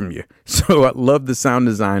it away from you. So I love the sound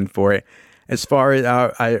design for it. As far as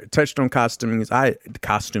I touched on costumes, I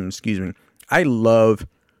love,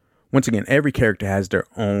 once again, every character has their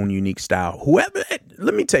own unique style.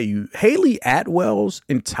 Let me tell you, Haley Atwell's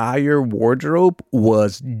entire wardrobe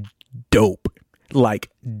was dope. Like,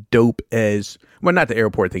 dope as, well, not the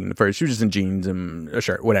airport thing. The first, she was just in jeans and a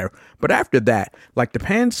shirt, whatever. But after that, like the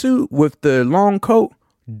pantsuit with the long coat,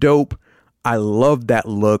 dope. I love that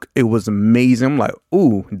look. It was amazing. I'm like,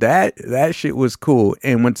 ooh, that shit was cool.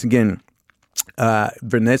 And once again,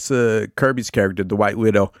 Vanessa Kirby's character, the White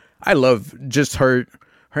Widow, I love just her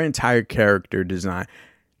entire character design.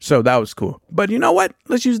 So that was cool. But you know what?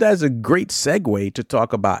 Let's use that as a great segue to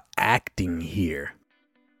talk about acting here.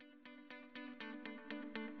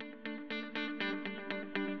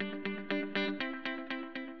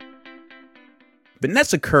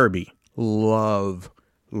 Vanessa Kirby, love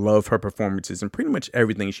her performances and pretty much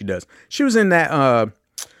everything she does. She was in that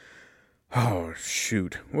Oh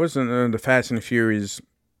shoot, wasn't the Fast and the Furious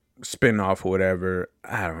spinoff or whatever?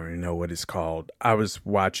 I don't even know what it's called. I was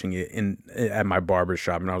watching it at my barber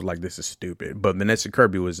shop, and I was like, "This is stupid." But Vanessa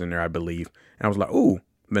Kirby was in there, I believe, and I was like, "Ooh,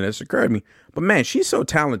 Vanessa Kirby!" But man, she's so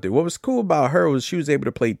talented. What was cool about her was she was able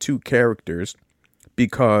to play two characters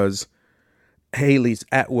because Haley's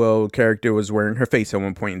Atwell character was wearing her face at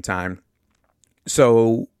one point in time.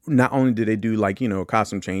 So not only did they do like, a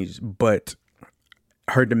costume change, but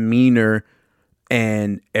her demeanor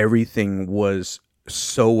and everything was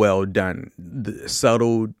so well done. The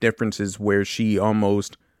subtle differences where she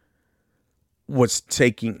almost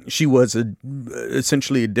she was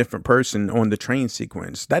essentially a different person on the train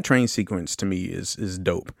sequence. That train sequence to me is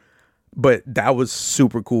dope. But that was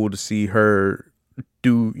super cool to see her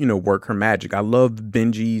do, work her magic. I love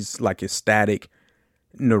Benji's like ecstatic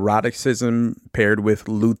neuroticism paired with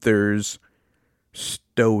Luther's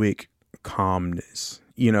stoic calmness.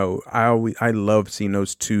 I love seeing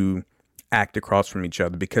those two act across from each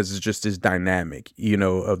other because it's just this dynamic,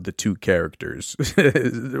 of the two characters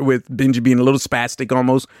with Benji being a little spastic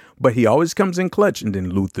almost, but he always comes in clutch. And then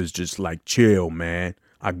Luther's just like, chill, man.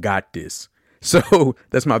 I got this. So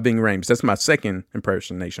that's my Ving Rhames. That's my second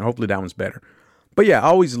impersonation. Hopefully that one's better. But yeah, I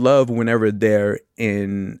always love whenever they're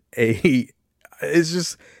in it's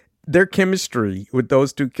just their chemistry with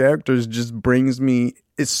those two characters just brings me,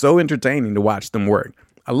 it's so entertaining to watch them work.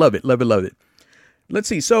 I love it, love it, love it. Let's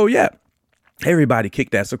see. So yeah, everybody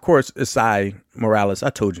kicked ass. Of course, Esai Morales, I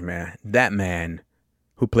told you, man, that man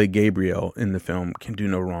who played Gabriel in the film can do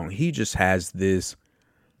no wrong. He just has this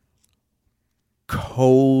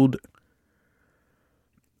cold,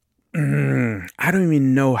 I don't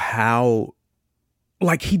even know how,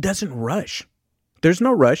 like he doesn't rush. There's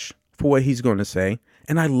no rush for what he's going to say.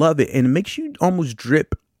 And I love it. And it makes you almost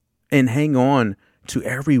drip and hang on to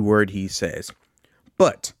every word he says.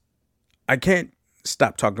 But I can't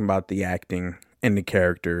stop talking about the acting and the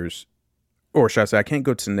characters. Or should I say, I can't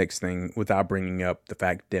go to the next thing without bringing up the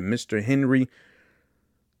fact that Mr. Henry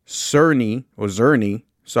Czerny, Czerny,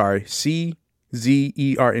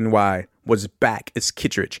 was back as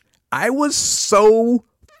Kittredge. I was so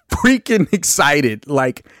freaking excited.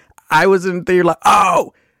 Like, I was in theater like,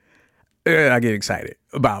 oh, I get excited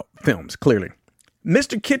about films, clearly.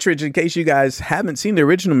 Mr. Kittredge, in case you guys haven't seen the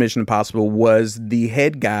original Mission Impossible, was the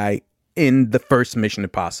head guy in the first Mission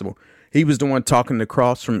Impossible. He was the one talking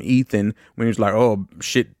across from Ethan when he was like, oh,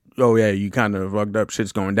 shit. Oh, yeah, you kind of fucked up.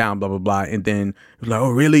 Shit's going down, blah, blah, blah. And then he was like,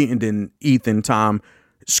 oh, really? And then Tom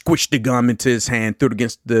squished the gum into his hand, threw it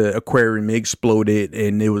against the aquarium, it exploded,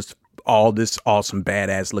 and it was all this awesome,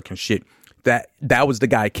 badass looking shit. That was the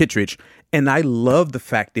guy, Kittredge. And I love the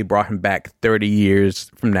fact they brought him back 30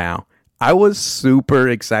 years from now. I was super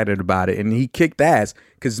excited about it. And he kicked ass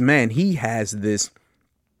because, man, he has this.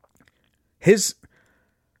 He's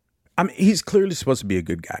clearly supposed to be a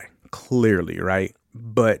good guy. Clearly, right?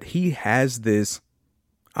 But he has this,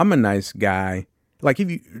 I'm a nice guy. Like,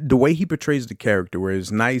 the way he portrays the character, where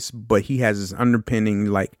it's nice, but he has this underpinning,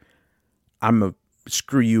 like, I'm a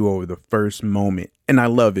screw you over the first moment. And I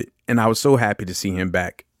love it. And I was so happy to see him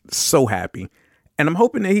back. So happy. And I'm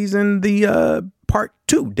hoping that he's in the part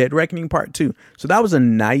 2, Dead Reckoning part 2. So that was a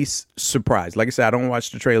nice surprise. Like I said, I don't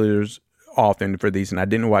watch the trailers often for these, and I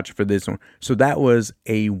didn't watch it for this one. So that was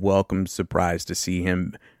a welcome surprise to see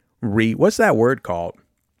him what's that word called?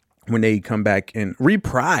 When they come back and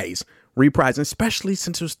reprise, especially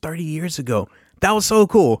since it was 30 years ago. That was so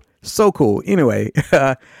cool. So cool. Anyway,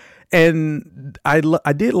 and I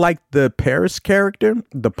did like the Paris character,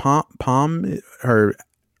 the Pom, her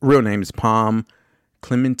real name is Pom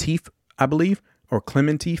Klementieff, I believe, or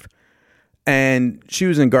Klementieff. And she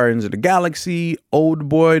was in Guardians of the Galaxy, Old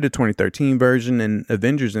Boy, the 2013 version, and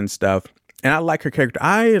Avengers and stuff. And I like her character.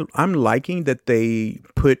 I'm liking that they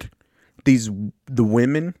put the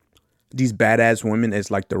women, these badass women, as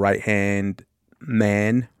like the right hand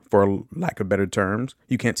man, for lack of better terms.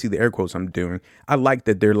 You can't see the air quotes I'm doing. I like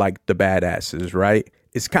that they're like the badasses, right?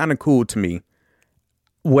 It's kind of cool to me.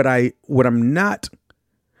 What I'm not,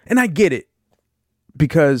 and I get it,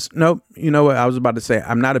 because no, you know what I was about to say.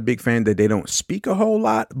 I'm not a big fan that they don't speak a whole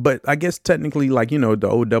lot, but I guess technically, like, the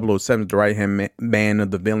old 007, the right hand man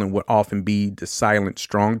of the villain, would often be the silent,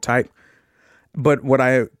 strong type. But what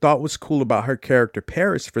I thought was cool about her character,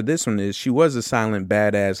 Paris, for this one is she was a silent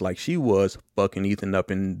badass, like she was fucking Ethan up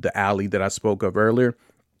in the alley that I spoke of earlier.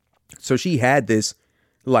 So she had this,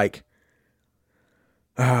 like,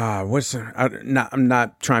 I'm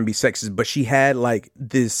not trying to be sexist, but she had like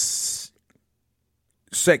this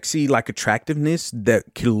sexy, like, attractiveness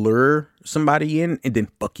that could lure somebody in and then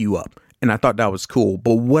fuck you up. And I thought that was cool.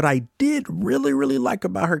 But what I did really, really like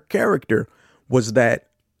about her character was that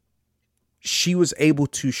she was able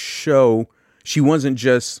to show she wasn't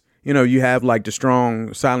just, you have like the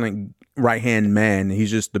strong, silent right hand man.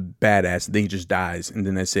 He's just the badass. Then he just dies. And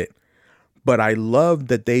then that's it. But I love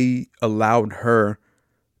that they allowed her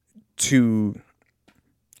to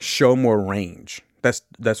show more range. That's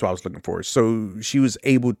what I was looking for. So she was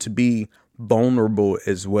able to be vulnerable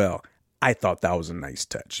as well. I thought that was a nice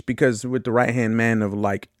touch, because with the right hand man of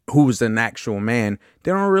like who's an actual man,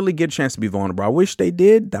 they don't really get a chance to be vulnerable. I wish they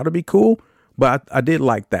did. That would be cool. But I did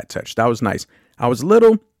like that touch. That was nice. I was a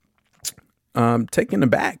little taken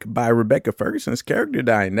aback by Rebecca Ferguson's character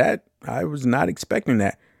dying. That I was not expecting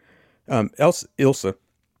that. Ilsa,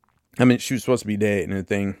 I mean, she was supposed to be dead and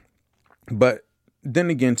everything. But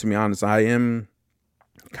then again, to be honest, I am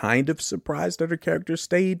kind of surprised that her character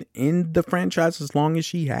stayed in the franchise as long as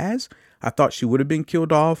she has. I thought she would have been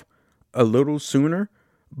killed off a little sooner,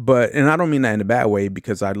 and I don't mean that in a bad way,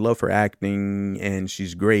 because I love her acting and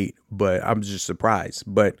she's great, but I'm just surprised.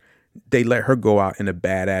 But they let her go out in a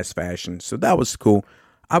badass fashion. So that was cool.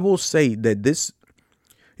 I will say that this,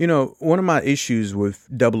 one of my issues with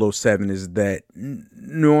 007 is that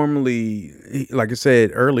normally, like I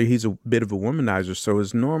said earlier, he's a bit of a womanizer. So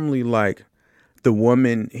it's normally like the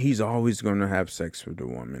woman, he's always going to have sex with the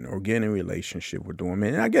woman or get in a relationship with the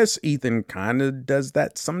woman. And I guess Ethan kind of does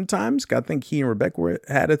that sometimes. I think he and Rebecca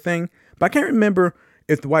had a thing. But I can't remember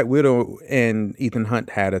if the White Widow and Ethan Hunt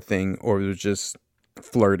had a thing or it was just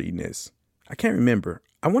flirtiness. I can't remember.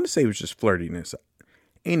 I want to say it was just flirtiness.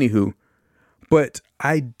 Anywho, but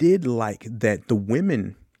I did like that the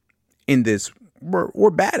women in this were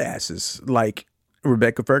badasses. Like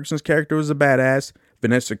Rebecca Ferguson's character was a badass.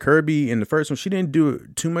 Vanessa Kirby in the first one, she didn't do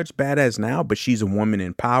too much badass now, but she's a woman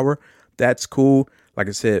in power. That's cool. Like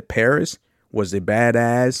I said, Paris was a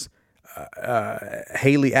badass.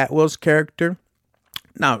 Haley Atwell's character.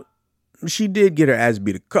 Now, she did get her ass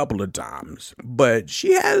beat a couple of times, but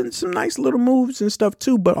she had some nice little moves and stuff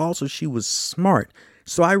too, but also she was smart.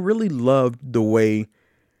 So I really loved the way,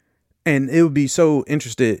 and it would be so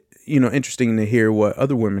interesting to hear what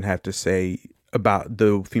other women have to say about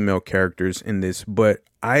the female characters in this, but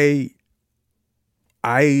I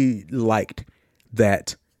liked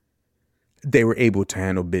that they were able to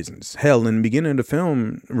handle business. Hell, in the beginning of the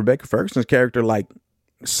film, Rebecca Ferguson's character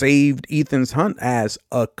saved Ethan's Hunt ass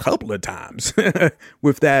a couple of times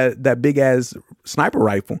with that big ass sniper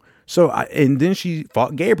rifle. So and then she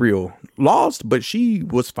fought Gabriel, lost, but she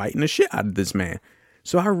was fighting the shit out of this man.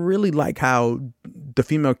 So I really like how the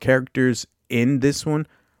female characters in this one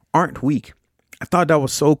aren't weak. I thought that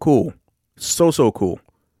was so cool. So cool.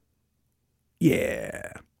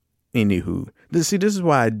 Yeah. Anywho. This is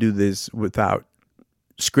why I do this without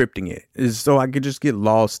scripting it. Is so I could just get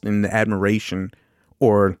lost in the admiration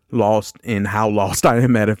or lost in how lost I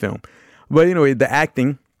am at a film. But anyway, the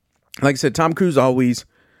acting, like I said, Tom Cruise always,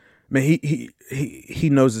 man, he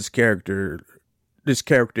knows his character. This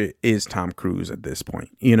character is Tom Cruise at this point,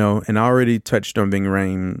 and I already touched on Ving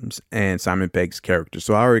Rhames and Simon Pegg's character.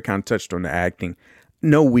 So I already kind of touched on the acting.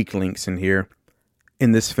 No weak links in here.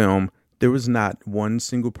 In this film, there was not one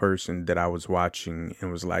single person that I was watching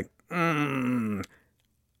and was like, I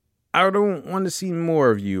don't want to see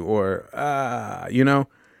more of you, or,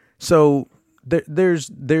 So there's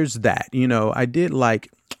that, I did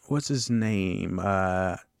like, what's his name?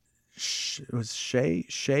 Was Shea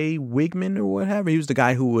Wigman or whatever. He was the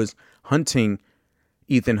guy who was hunting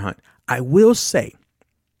Ethan Hunt. I will say,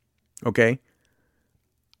 okay,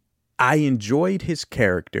 I enjoyed his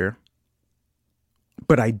character,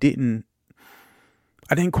 but I didn't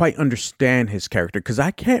quite understand his character because I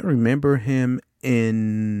can't remember him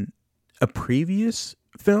in a previous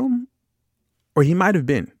film, or he might have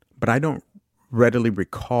been, but I don't readily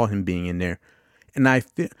recall him being in there. And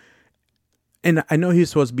And I know he's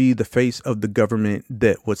supposed to be the face of the government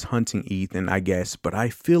that was hunting Ethan, I guess. But I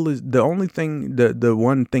feel is the only thing, the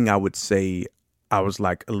one thing I would say I was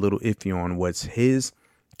like a little iffy on was his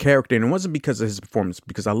character. And it wasn't because of his performance,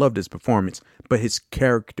 because I loved his performance, but his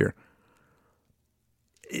character.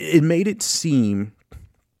 It made it seem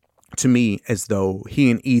to me as though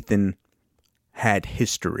he and Ethan had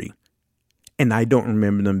history. And I don't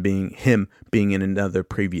remember him being in another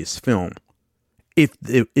previous film.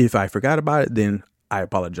 If I forgot about it, then I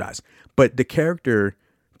apologize. But the character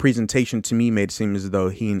presentation to me made it seem as though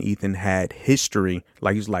he and Ethan had history.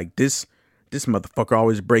 Like he's like, this motherfucker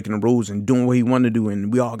always breaking the rules and doing what he wanted to do,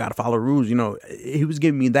 and we all got to follow rules. He was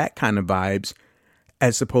giving me that kind of vibes,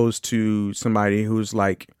 as opposed to somebody who's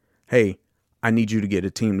like, hey, I need you to get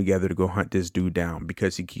a team together to go hunt this dude down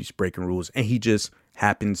because he keeps breaking rules, and he just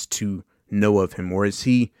happens to know of him? Or is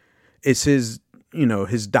his,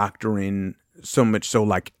 his doctrine so much so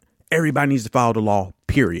like everybody needs to follow the law,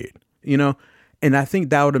 period, And I think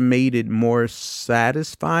that would have made it more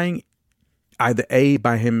satisfying, either A,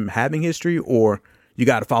 by him having history, or you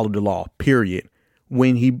got to follow the law, period,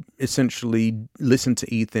 when he essentially listened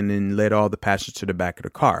to Ethan and led all the passengers to the back of the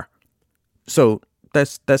car. So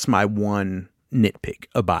that's my one nitpick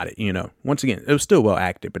about it, Once again, it was still well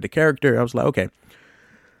acted, but the character, I was like, okay.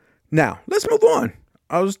 Now, let's move on.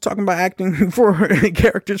 I was talking about acting for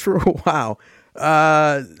characters for a while.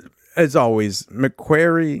 As always,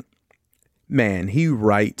 McQuarrie, man, he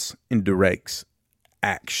writes and directs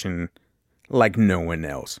action like no one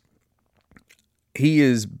else. He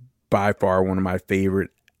is by far one of my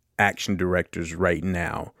favorite action directors right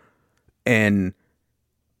now. And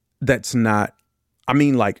that's not,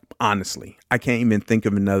 honestly, I can't even think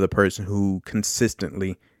of another person who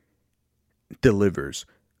consistently delivers.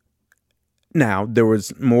 Now, there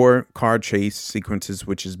was more car chase sequences,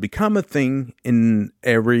 which has become a thing in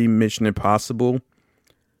every Mission Impossible.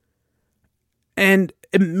 And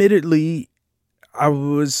admittedly, I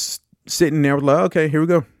was sitting there like, okay, here we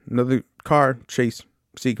go. Another car chase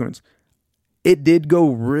sequence. It did go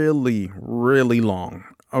really, really long.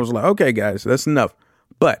 I was like, okay, guys, that's enough.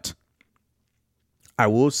 But I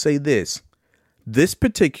will say this. This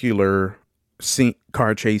particular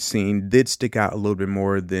car chase scene did stick out a little bit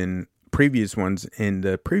more than previous ones in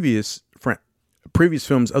the previous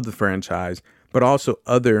films of the franchise, but also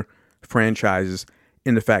other franchises,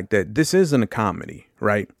 in the fact that this isn't a comedy,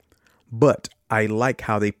 right? But I like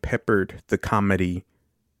how they peppered the comedy,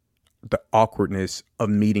 the awkwardness of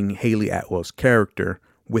meeting Haley Atwell's character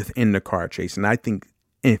within the car chase. And I think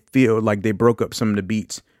and feel like they broke up some of the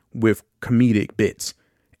beats with comedic bits.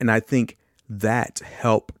 And I think that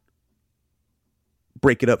helped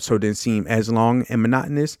break it up so it didn't seem as long and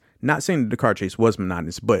monotonous. Not saying that the car chase was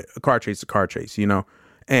monotonous, but a car chase is a car chase,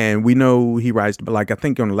 And we know he rides, but like I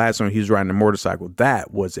think on the last one he was riding a motorcycle.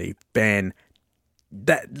 That was a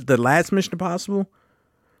the last Mission Impossible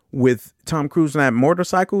with Tom Cruise on that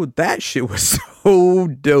motorcycle, that shit was so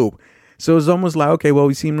dope. So it's almost like, okay, well,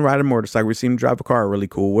 we see him ride a motorcycle, we see him drive a car, really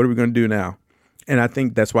cool. What are we gonna do now? And I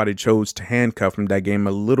think that's why they chose to handcuff him. That gave him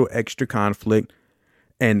a little extra conflict.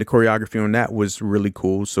 And the choreography on that was really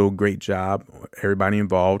cool. So great job, everybody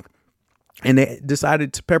involved. And they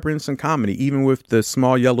decided to pepper in some comedy, even with the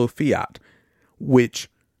small yellow Fiat, which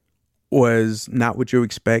was not what you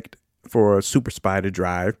expect for a super spy to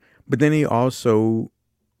drive. But then he also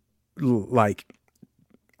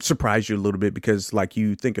surprised you a little bit because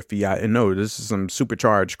you think of Fiat and no, this is some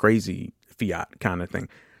supercharged, crazy Fiat kind of thing.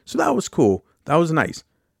 So that was cool. That was nice.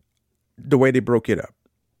 The way they broke it up.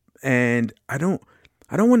 And I don't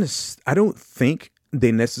think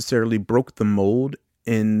they necessarily broke the mold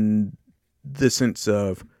in the sense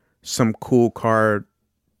of some cool car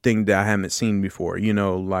thing that I haven't seen before,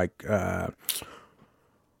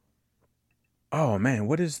 oh man,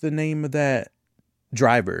 what is the name of that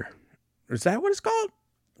Driver? Is that what it's called?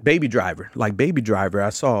 Baby Driver. Like Baby Driver, I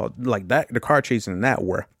saw that the car chasing in that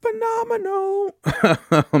were phenomenal.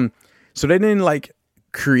 So they didn't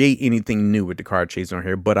create anything new with the car chase on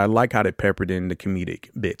here, but I like how they peppered in the comedic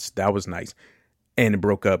bits. That was nice. And it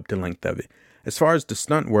broke up the length of it. As far as the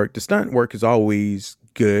stunt work is always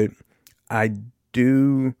good.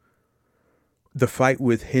 The fight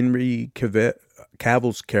with Henry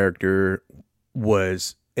Cavill's character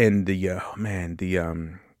was in the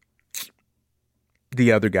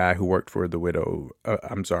other guy who worked for the Widow.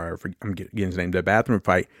 I'm sorry, I'm getting his name. The bathroom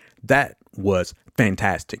fight, that was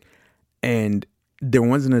fantastic. And there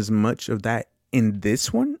wasn't as much of that in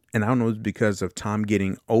this one. And I don't know if it's because of Tom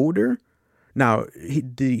getting older. Now, he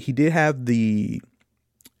did have the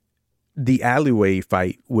alleyway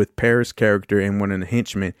fight with Paris' character and one of the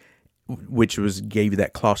henchmen, which gave you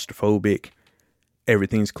that claustrophobic,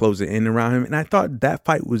 everything's closing in around him. And I thought that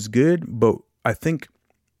fight was good, but I think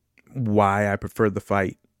why I prefer the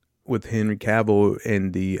fight with Henry Cavill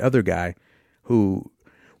and the other guy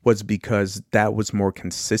was because that was more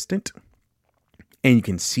consistent. And you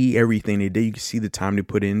can see everything they did. You can see the time they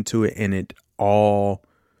put into it, and it all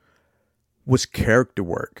was character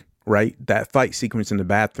work, right? That fight sequence in the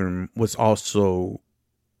bathroom was also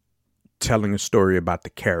telling a story about the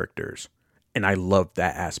characters. And I love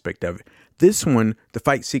that aspect of it. This one, the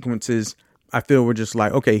fight sequences, I feel were just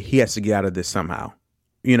like, okay, he has to get out of this somehow.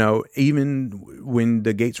 Even when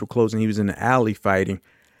the gates were closing, he was in the alley fighting.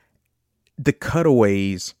 The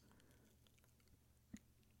cutaways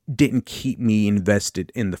didn't keep me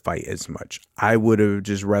invested in the fight as much. I would have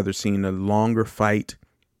just rather seen a longer fight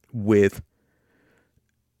with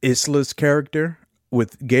Isla's character,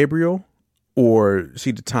 with Gabriel, or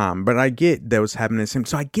see the time, but I get that was happening the same.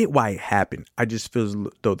 So I get why it happened. I just feel as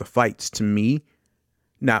though the fights to me,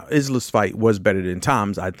 now Isla's fight was better than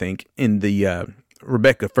Tom's, I think, in the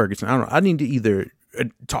Rebecca Ferguson. I don't know. I need to either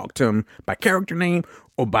talk to him by character name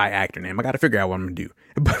or by actor name. I got to figure out what I'm going to do.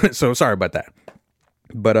 But, so sorry about that.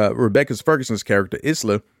 But Rebecca Ferguson's character,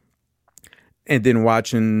 Isla, and then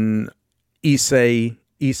watching Isai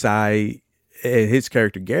and his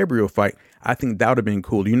character Gabriel fight, I think that would have been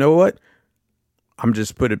cool. You know what? I'm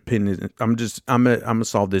just put a pin in. I'm gonna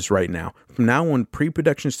solve this right now. From now on,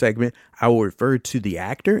 pre-production segment, I will refer to the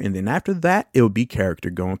actor, and then after that, it will be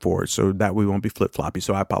character going forward. So that we won't be flip-floppy.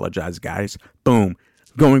 So I apologize, guys. Boom.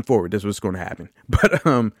 Going forward, that's what's going to happen. But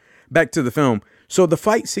back to the film. So the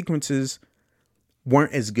fight sequences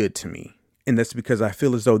weren't as good to me, and that's because I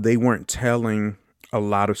feel as though they weren't telling a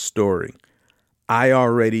lot of story. I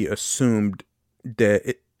already assumed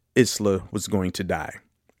that Isla was going to die.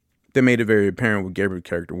 They made it very apparent with Gabriel's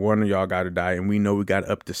character. One of y'all got to die, and we know we got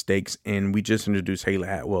to up the stakes, and we just introduced Hayley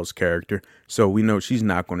Atwell's character, so we know she's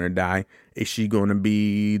not going to die. Is she going to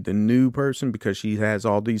be the new person because she has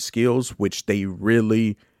all these skills, which they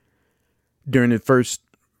really, during the first,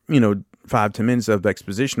 5-10 minutes of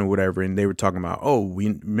exposition or whatever, and they were talking about, oh,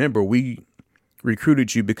 we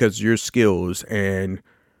recruited you because of your skills, and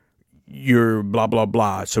you're blah, blah,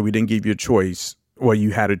 blah, so we didn't give you a choice. Well,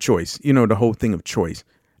 you had a choice. The whole thing of choice.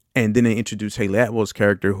 And then they introduced Hayley Atwell's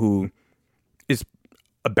character, who is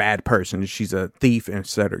a bad person. She's a thief, et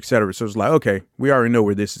cetera, et cetera. So it's like, okay, we already know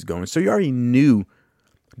where this is going. So you already knew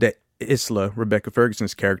that Isla, Rebecca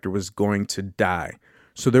Ferguson's character, was going to die.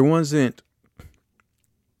 So there wasn't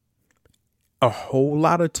a whole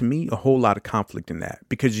lot of conflict in that,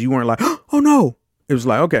 because you weren't like, oh no. It was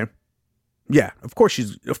like, okay, yeah, of course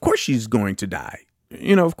she's going to die.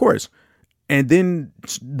 Of course. And then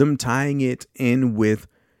them tying it in with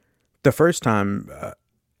the first time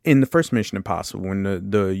in the first Mission Impossible, when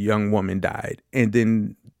the young woman died, and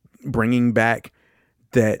then bringing back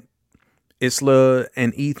that Isla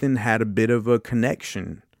and Ethan had a bit of a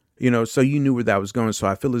connection, so you knew where that was going. So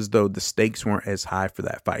I feel as though the stakes weren't as high for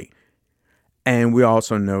that fight. And we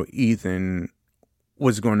also know Ethan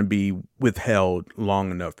was going to be withheld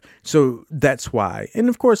long enough. So that's why. And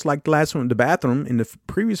of course, like the last one, the bathroom in the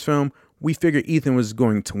previous film, we figured Ethan was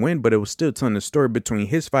going to win, but it was still telling the story between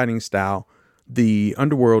his fighting style, the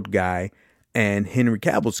underworld guy, and Henry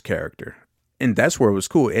Cavill's character. And that's where it was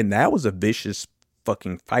cool. And that was a vicious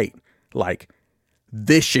fucking fight. Like,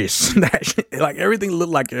 vicious. Like, everything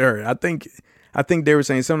looked like her. I think they were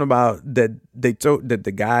saying something about that they told him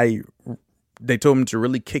to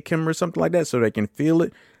really kick him or something like that so they can feel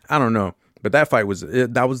it. I don't know. But that fight was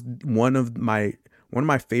one of my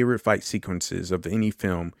favorite fight sequences of any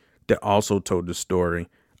film that also told the story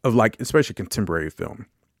of, like, especially contemporary film.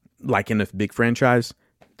 Like in a big franchise,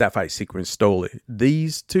 that fight sequence stole it.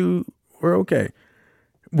 These two were okay.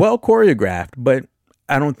 Well choreographed, but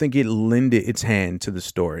I don't think it lended its hand to the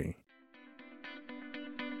story.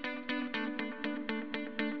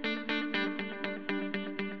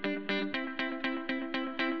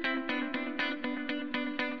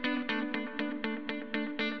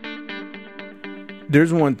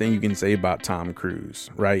 There's one thing you can say about Tom Cruise,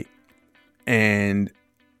 right? And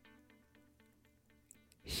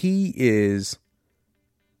he is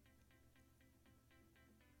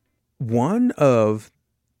one of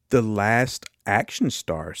the last action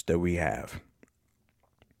stars that we have.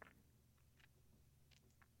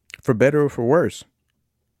 For better or for worse.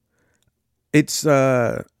 It's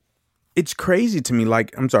crazy to me.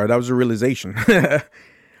 Like, I'm sorry, that was a realization.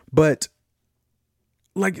 But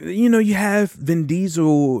like, you have Vin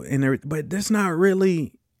Diesel and everything, but that's not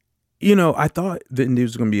really, I thought Vin Diesel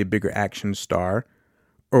was going to be a bigger action star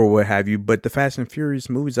or what have you, but the Fast and Furious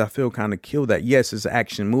movies, I feel, kind of kill that. Yes, it's an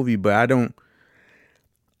action movie, but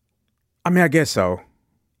I guess so.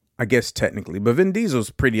 I guess technically, but Vin Diesel's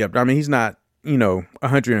pretty up. I mean, he's not,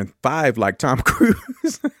 105 like Tom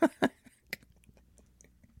Cruise.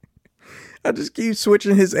 I just keep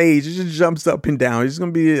switching his age. It just jumps up and down. He's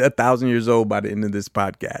going to be 1,000 years old by the end of this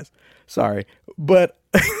podcast. Sorry. But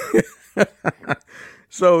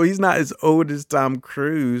so he's not as old as Tom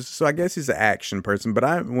Cruise. So I guess he's an action person. But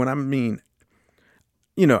I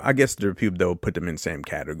guess there are people that will put them in the same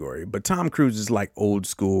category. But Tom Cruise is like old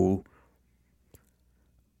school.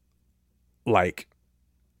 Like,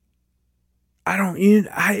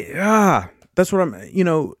 that's what I'm,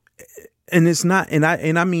 and it's not, and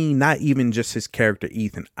I mean, not even just his character,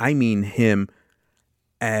 Ethan. I mean him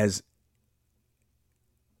as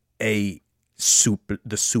the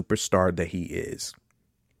superstar that he is.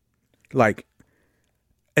 Like,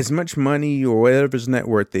 as much money or whatever his net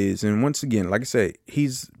worth is, and once again, like I said,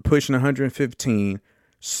 he's pushing 115,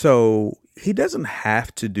 so he doesn't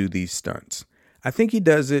have to do these stunts. I think he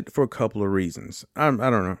does it for a couple of reasons. I don't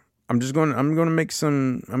know. I'm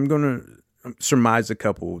gonna surmise a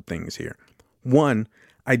couple of things here. One,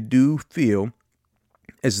 I do feel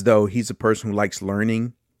as though he's a person who likes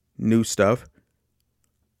learning new stuff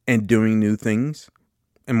and doing new things.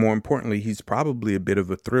 And more importantly, he's probably a bit of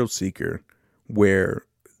a thrill seeker where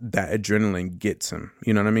that adrenaline gets him.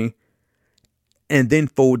 You know what I mean? And then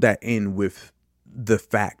fold that in with the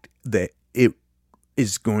fact that it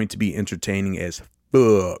is going to be entertaining as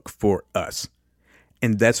fuck for us.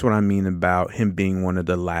 And that's what I mean about him being one of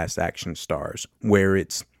the last action stars, where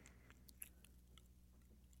it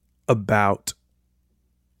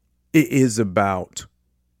is about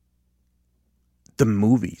the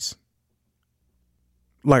movies.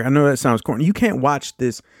 Like, I know that sounds corny. You can't watch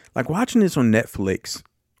this, like watching this on Netflix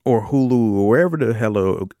or Hulu or wherever the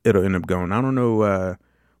hell it'll end up going. I don't know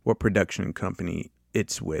what production company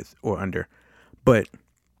it's with or under. But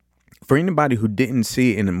for anybody who didn't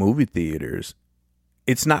see it in the movie theaters,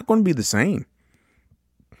 it's not going to be the same.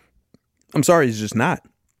 I'm sorry, it's just not.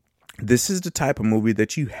 This is the type of movie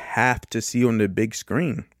that you have to see on the big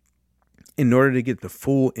screen in order to get the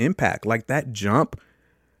full impact. Like that jump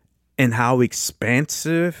and how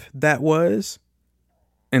expansive that was.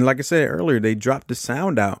 And like I said earlier, they dropped the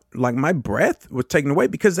sound out. Like my breath was taken away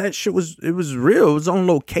because that shit was real. It was on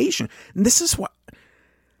location. And this is what,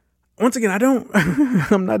 once again,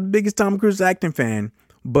 I'm not the biggest Tom Cruise acting fan,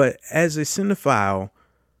 but as a cinephile,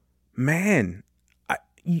 man,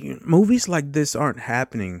 movies like this aren't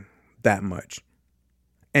happening that much.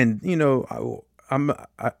 And, you know,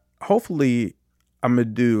 hopefully I'm going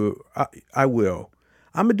to do, I will.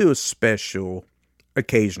 I'm going to do a special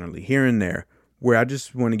occasionally here and there where I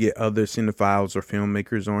just want to get other cinephiles or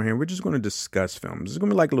filmmakers on here. We're just going to discuss films. It's going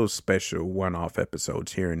to be like a little special one-off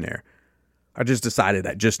episodes here and there. I just decided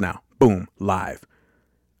that just now. Boom, live.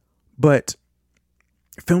 But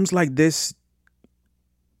films like this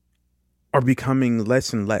are becoming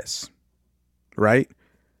less and less, right?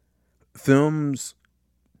 Films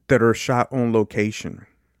that are shot on location,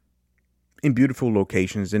 in beautiful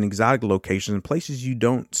locations, in exotic locations, in places you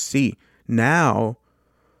don't see now,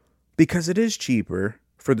 because it is cheaper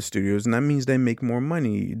for the studios, and that means they make more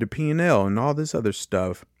money, the P&L and all this other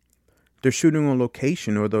stuff. They're shooting on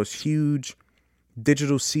location or those huge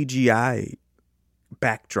digital CGI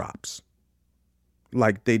backdrops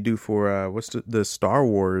like they do for what's the Star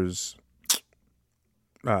Wars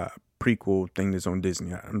prequel thing that's on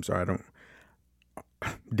Disney. I'm sorry,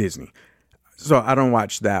 Disney. So I don't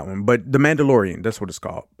watch that one, but The Mandalorian, that's what it's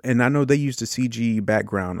called. And I know they use the CG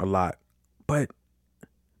background a lot, but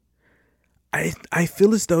I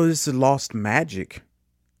feel as though it's a lost magic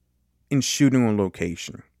in shooting on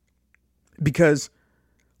location, because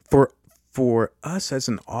for us as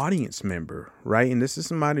an audience member, right? And this is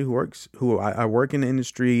somebody I work in the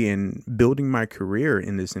industry and building my career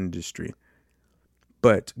in this industry.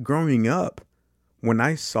 But growing up, when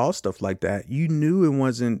I saw stuff like that, you knew it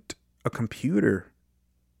wasn't a computer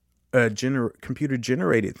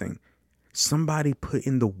generated thing. Somebody put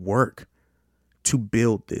in the work to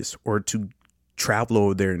build this or to travel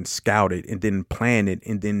over there and scout it and then plan it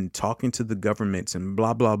and then talking to the governments and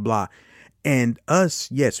blah, blah, blah. And us,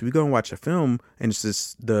 yes, we're going to watch a film and it's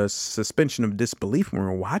just the suspension of disbelief when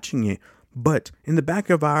we're watching it. But in the back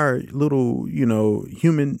of our little,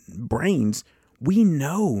 human brains, we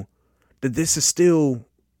know that this is still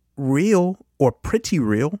real or pretty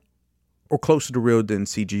real or closer to real than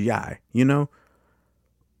CGI,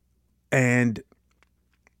 And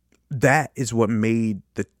that is what made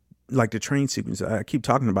the train sequence. I keep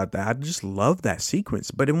talking about that. I just love that sequence,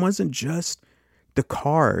 but it wasn't just the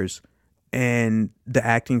cars and the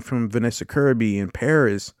acting from Vanessa Kirby in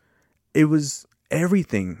Paris. It was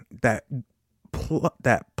everything, that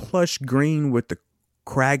plush green with the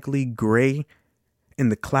craggly gray and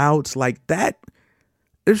the clouds like that.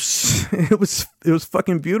 It was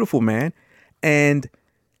fucking beautiful, man. And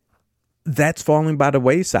that's falling by the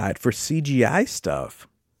wayside for CGI stuff.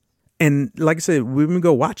 And like I said, when we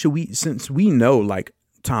go watch it, since we know like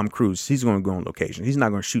Tom Cruise, he's going to go on location. He's not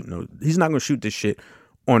going to shoot this shit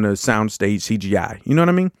on a soundstage CGI. You know what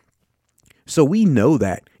I mean? So we know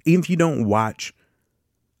that even if you don't watch,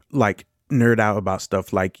 like, nerd out about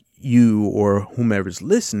stuff like you or whomever's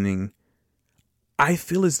listening, I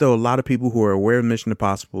feel as though a lot of people who are aware of Mission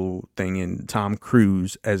Impossible thing and Tom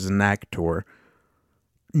Cruise as an actor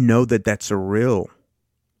know that that's a real.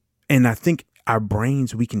 And I think our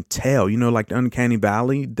brains, we can tell, like the uncanny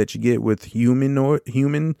valley that you get with human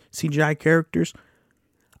CGI characters.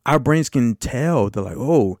 our brains can tell. They're like,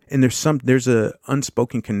 oh, and there's a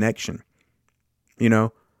unspoken connection, you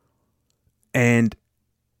know? And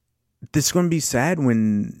this is going to be sad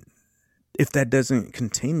if that doesn't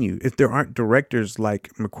continue, if there aren't directors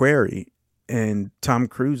like McQuarrie and Tom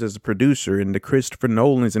Cruise as a producer and the Christopher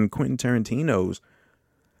Nolans and Quentin Tarantino's,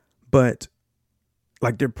 but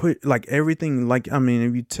like they're put like everything, like, I mean,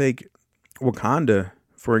 if you take Wakanda,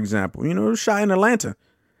 for example, you know, it was shot in Atlanta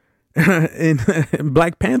in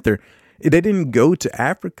Black Panther. They didn't go to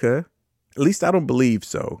Africa. At least I don't believe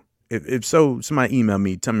so. If so, somebody email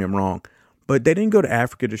me, tell me I'm wrong. But they didn't go to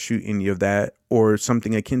Africa to shoot any of that or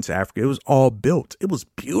something akin to Africa. It was all built. It was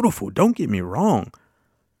beautiful. Don't get me wrong.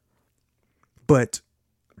 But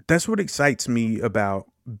that's what excites me about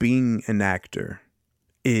being an actor,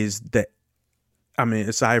 is that, I mean,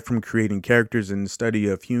 aside from creating characters and the study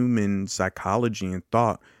of human psychology and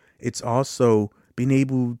thought, it's also being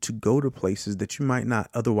able to go to places that you might not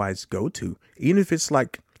otherwise go to. Even if it's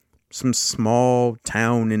like some small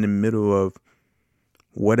town in the middle of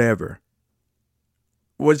whatever.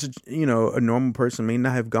 You know, a normal person may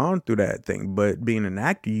not have gone through that thing, but being an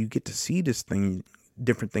actor, you get to see this thing,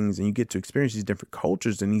 different things, and you get to experience these different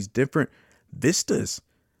cultures and these different vistas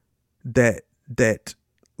that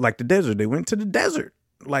like the desert. They went to the desert.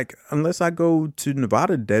 Like, unless I go to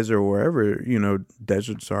Nevada desert or wherever, you know,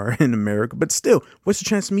 deserts are in America. But still, what's the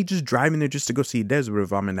chance of me just driving there just to go see a desert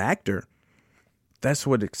if I'm an actor? That's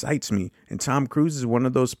what excites me. And Tom Cruise is one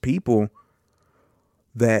of those people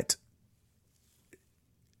that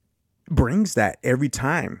brings that every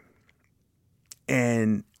time.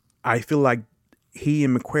 And I feel like he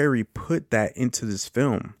and McQuarrie put that into this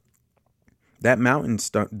film. That mountain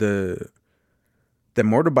stunt, the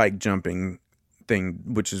motorbike jumping thing,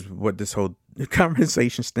 which is what this whole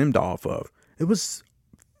conversation stemmed off of. It was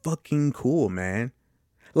fucking cool, man.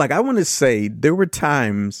 Like, I want to say there were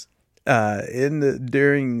times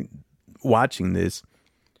during watching this,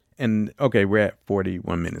 and okay, we're at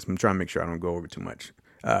 41 minutes. I'm trying to make sure I don't go over too much.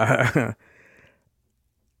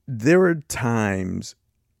 There were times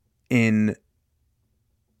in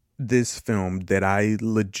this film that I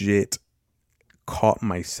legit caught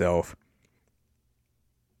myself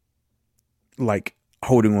like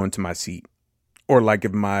holding on to my seat, or like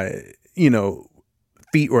if my, you know,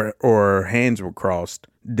 feet or hands were crossed,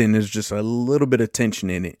 then there's just a little bit of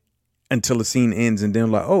tension in it until the scene ends. And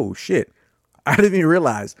then like, oh shit, I didn't even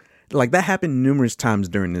realize. Like, that happened numerous times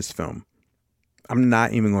during this film. I'm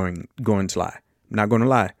not even going to lie. I'm not going to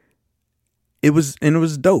lie. It was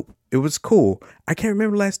dope. It was cool. I can't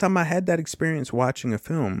remember the last time I had that experience watching a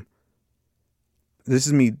film. This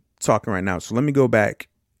is me talking right now, so let me go back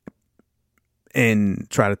and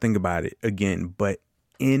try to think about it again. But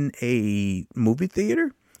in a movie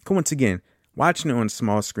theater, once again, watching it on a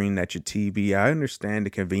small screen at your TV, I understand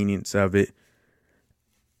the convenience of it.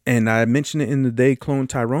 And I mentioned it in the They Clone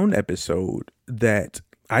Tyrone episode that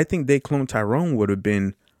I think They Clone Tyrone would have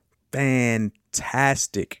been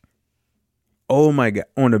fantastic. Oh my God.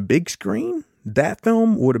 On a big screen, that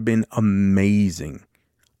film would have been amazing.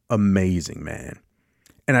 Amazing, man.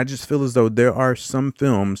 And I just feel as though there are some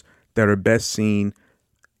films that are best seen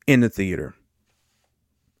in the theater.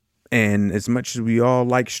 And as much as we all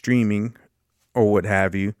like streaming or what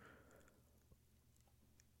have you,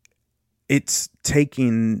 it's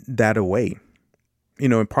taking that away. You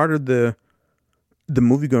know, and part of the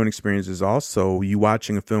movie-going experience is also you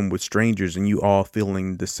watching a film with strangers and you all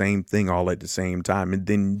feeling the same thing all at the same time. And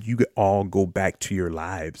then you all go back to your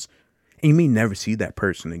lives. And you may never see that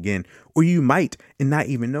person again. Or you might and not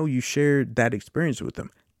even know you shared that experience with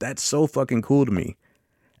them. That's so fucking cool to me.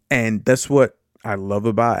 And that's what I love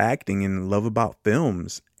about acting and love about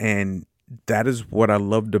films. And that is what I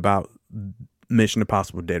loved about Mission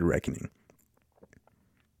Impossible Dead Reckoning.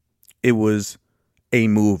 It was a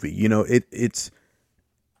movie, you know, it's,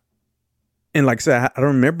 and like I said, I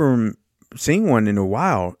don't remember seeing one in a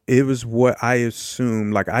while. It was what I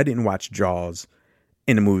assumed. Like, I didn't watch Jaws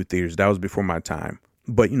in the movie theaters. That was before my time.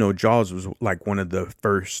 But, you know, Jaws was like one of the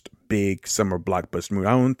first big summer blockbuster movies.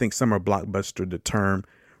 I don't think summer blockbuster, the term,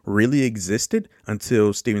 really existed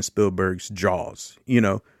until Steven Spielberg's Jaws, you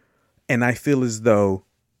know. And I feel as though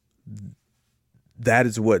that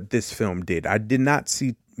is what this film did. I did not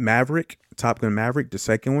see Maverick, Top Gun Maverick, the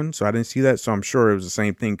second one. So I didn't see that. So I'm sure it was the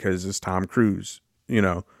same thing because it's Tom Cruise, you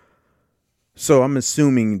know. So I'm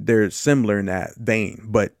assuming they're similar in that vein.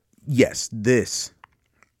 But yes, this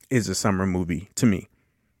is a summer movie to me.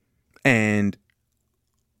 And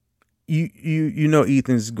you know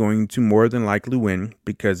Ethan's going to more than likely win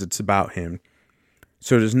because it's about him.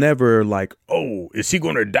 So there's never like, oh, is he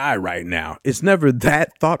going to die right now? It's never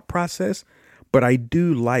that thought process. But I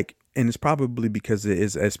do like, and it's probably because it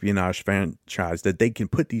is espionage franchise, that they can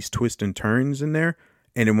put these twists and turns in there,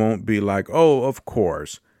 and it won't be like, oh, of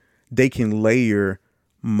course. They can layer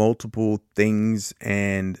multiple things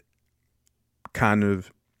and kind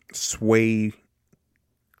of sway,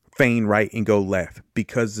 feign right and go left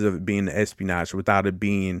because of it being espionage without it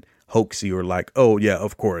being hoaxy or like, oh yeah,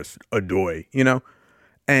 of course, adoy,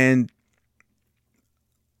 And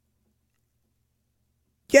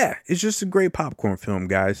yeah, it's just a great popcorn film,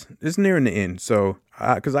 guys. It's nearing the end, so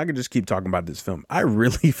because I could just keep talking about this film. I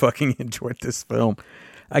really fucking enjoyed this film.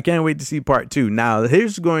 I can't wait to see part 2. Now,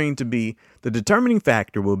 here's going to be the determining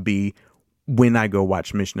factor will be when I go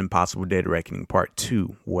watch Mission Impossible Dead Reckoning Part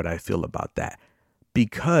 2, what I feel about that.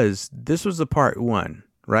 Because this was a part 1,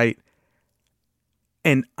 right?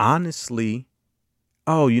 And honestly,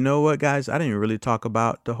 oh, you know what, guys? I didn't really talk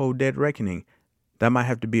about the whole Dead Reckoning. That might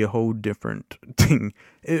have to be a whole different thing.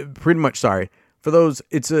 Pretty much, sorry. For those,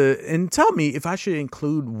 and tell me if I should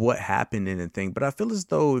include what happened in the thing. But I feel as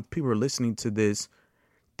though if people are listening to this,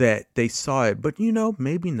 that they saw it, but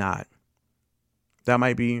maybe not. That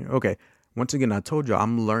might be okay. Once again, I told you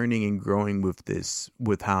I'm learning and growing with this,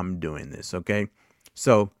 with how I'm doing this. Okay.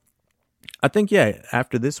 So I think, yeah,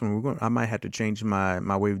 after this one, I might have to change my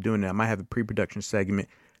way of doing it. I might have a pre-production segment,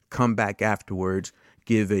 come back afterwards,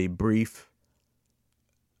 give a brief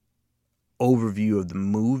overview of the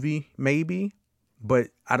movie, maybe, but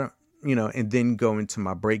I don't, and then go into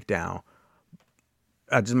my breakdown.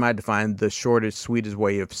 I just might define the shortest, sweetest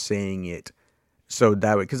way of saying it. So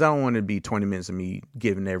that way, because I don't want to be 20 minutes of me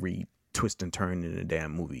giving every twist and turn in a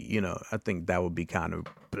damn movie. I think that would be kind of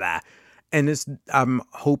blah. And I'm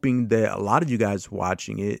hoping that a lot of you guys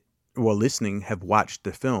watching it or listening have watched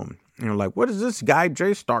the film. And you're like, what is this guy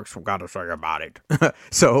Jay Starks got to say about it?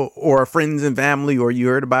 So, or friends and family, or you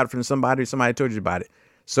heard about it from somebody told you about it.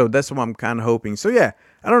 So that's what I'm kind of hoping. So yeah,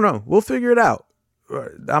 I don't know. We'll figure it out.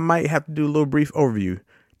 I might have to do a little brief overview.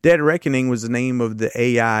 Dead Reckoning was the name of the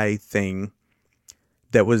AI thing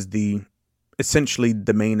that was essentially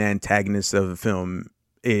the main antagonist of the film,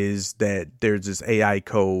 is that there's this AI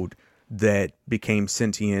code that became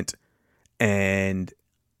sentient and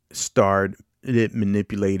started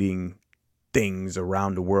manipulating things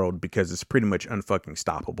around the world because it's pretty much unfucking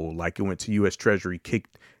stoppable. Like it went to U.S. Treasury, didn't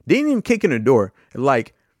even kick in the door,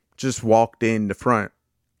 like just walked in the front,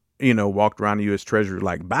 walked around the U.S. Treasury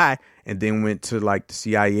like, bye, and then went to like the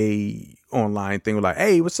CIA online thing, like,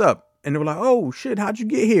 hey, what's up? And they were like, oh shit, how'd you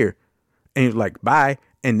get here? And he was like, bye,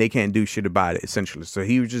 and they can't do shit about it, essentially. So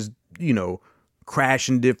he was just,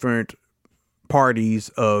 crashing different parties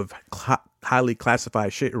of highly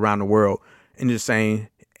classified shit around the world and just saying,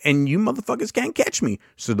 and you motherfuckers can't catch me.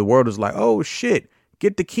 So the world is like, oh shit,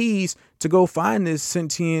 get the keys to go find this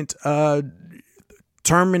sentient possible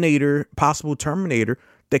Terminator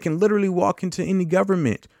that can literally walk into any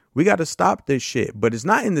government. We got to stop this shit. But it's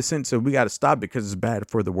not in the sense of we got to stop because it's bad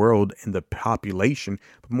for the world and the population,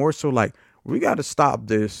 but more so like we got to stop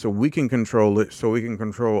this so we can control it, so we can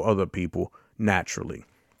control other people naturally.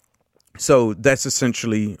 So that's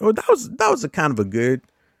essentially, that was a kind of a good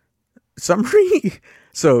summary.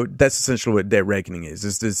 So that's essentially what Dead Reckoning is.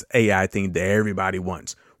 It's this AI thing that everybody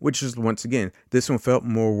wants, which is, once again, this one felt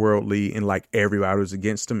more worldly and like everybody was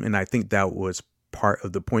against him. And I think that was part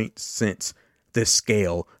of the point, since the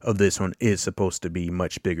scale of this one is supposed to be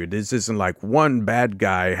much bigger. This isn't like one bad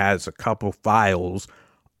guy has a couple files.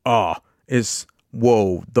 It's,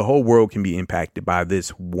 whoa, the whole world can be impacted by this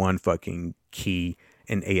one fucking key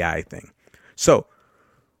and AI thing. So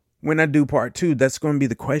when I do part 2, that's going to be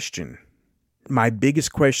the question. My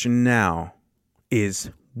biggest question now is,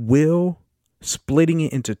 will splitting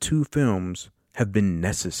it into 2 films have been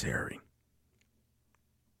necessary?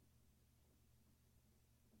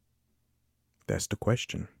 That's the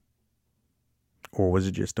question. Or was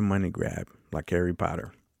it just a money grab like Harry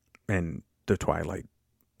Potter and the Twilight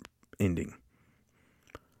ending?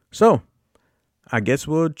 So I guess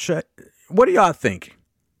we'll check. What do y'all think?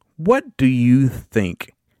 What do you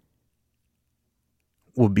think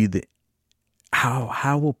will be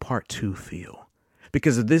how will part 2 feel?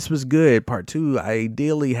 Because if this was good, part 2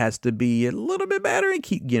 ideally has to be a little bit better and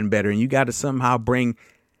keep getting better. And you got to somehow bring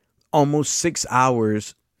almost 6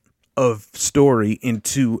 hours of story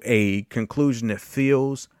into a conclusion that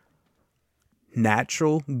feels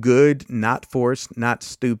natural, good, not forced, not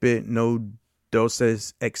stupid, no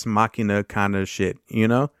Deus ex machina kind of shit,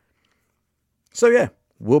 So yeah,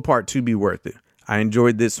 will part 2 be worth it? I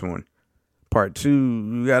enjoyed this one. Part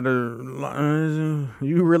 2,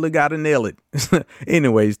 you really gotta nail it.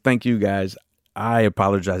 Anyways, thank you guys. I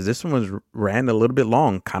apologize. This one ran a little bit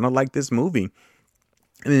long, kind of like this movie.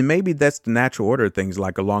 And then maybe that's the natural order of things.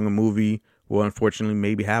 Like a longer movie will unfortunately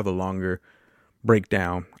maybe have a longer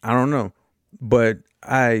breakdown. I don't know. But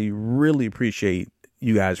I really appreciate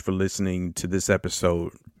you guys for listening to this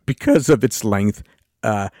episode because of its length.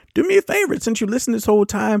 Do me a favor, since you listened this whole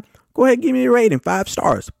time, go ahead and give me a rating, 5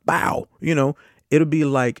 stars. Bow. It'll be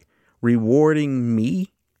like rewarding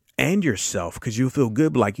me and yourself, because you'll feel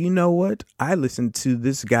good. Like, you know what? I listened to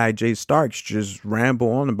this guy, Jay Starks, just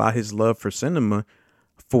ramble on about his love for cinema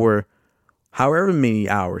for however many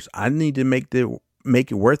hours. I need to make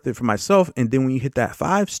it worth it for myself. And then when you hit that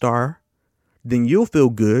 5-star, then you'll feel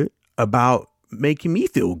good about making me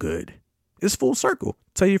feel good. It's full circle.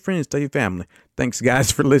 Tell your friends, tell your family. Thanks,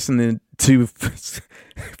 guys, for listening to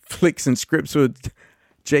Flicks and Scripts with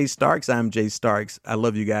Jay Starks. I'm Jay Starks. I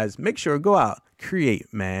love you guys. Make sure to go out,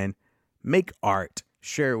 create, man. Make art.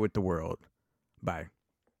 Share it with the world. Bye.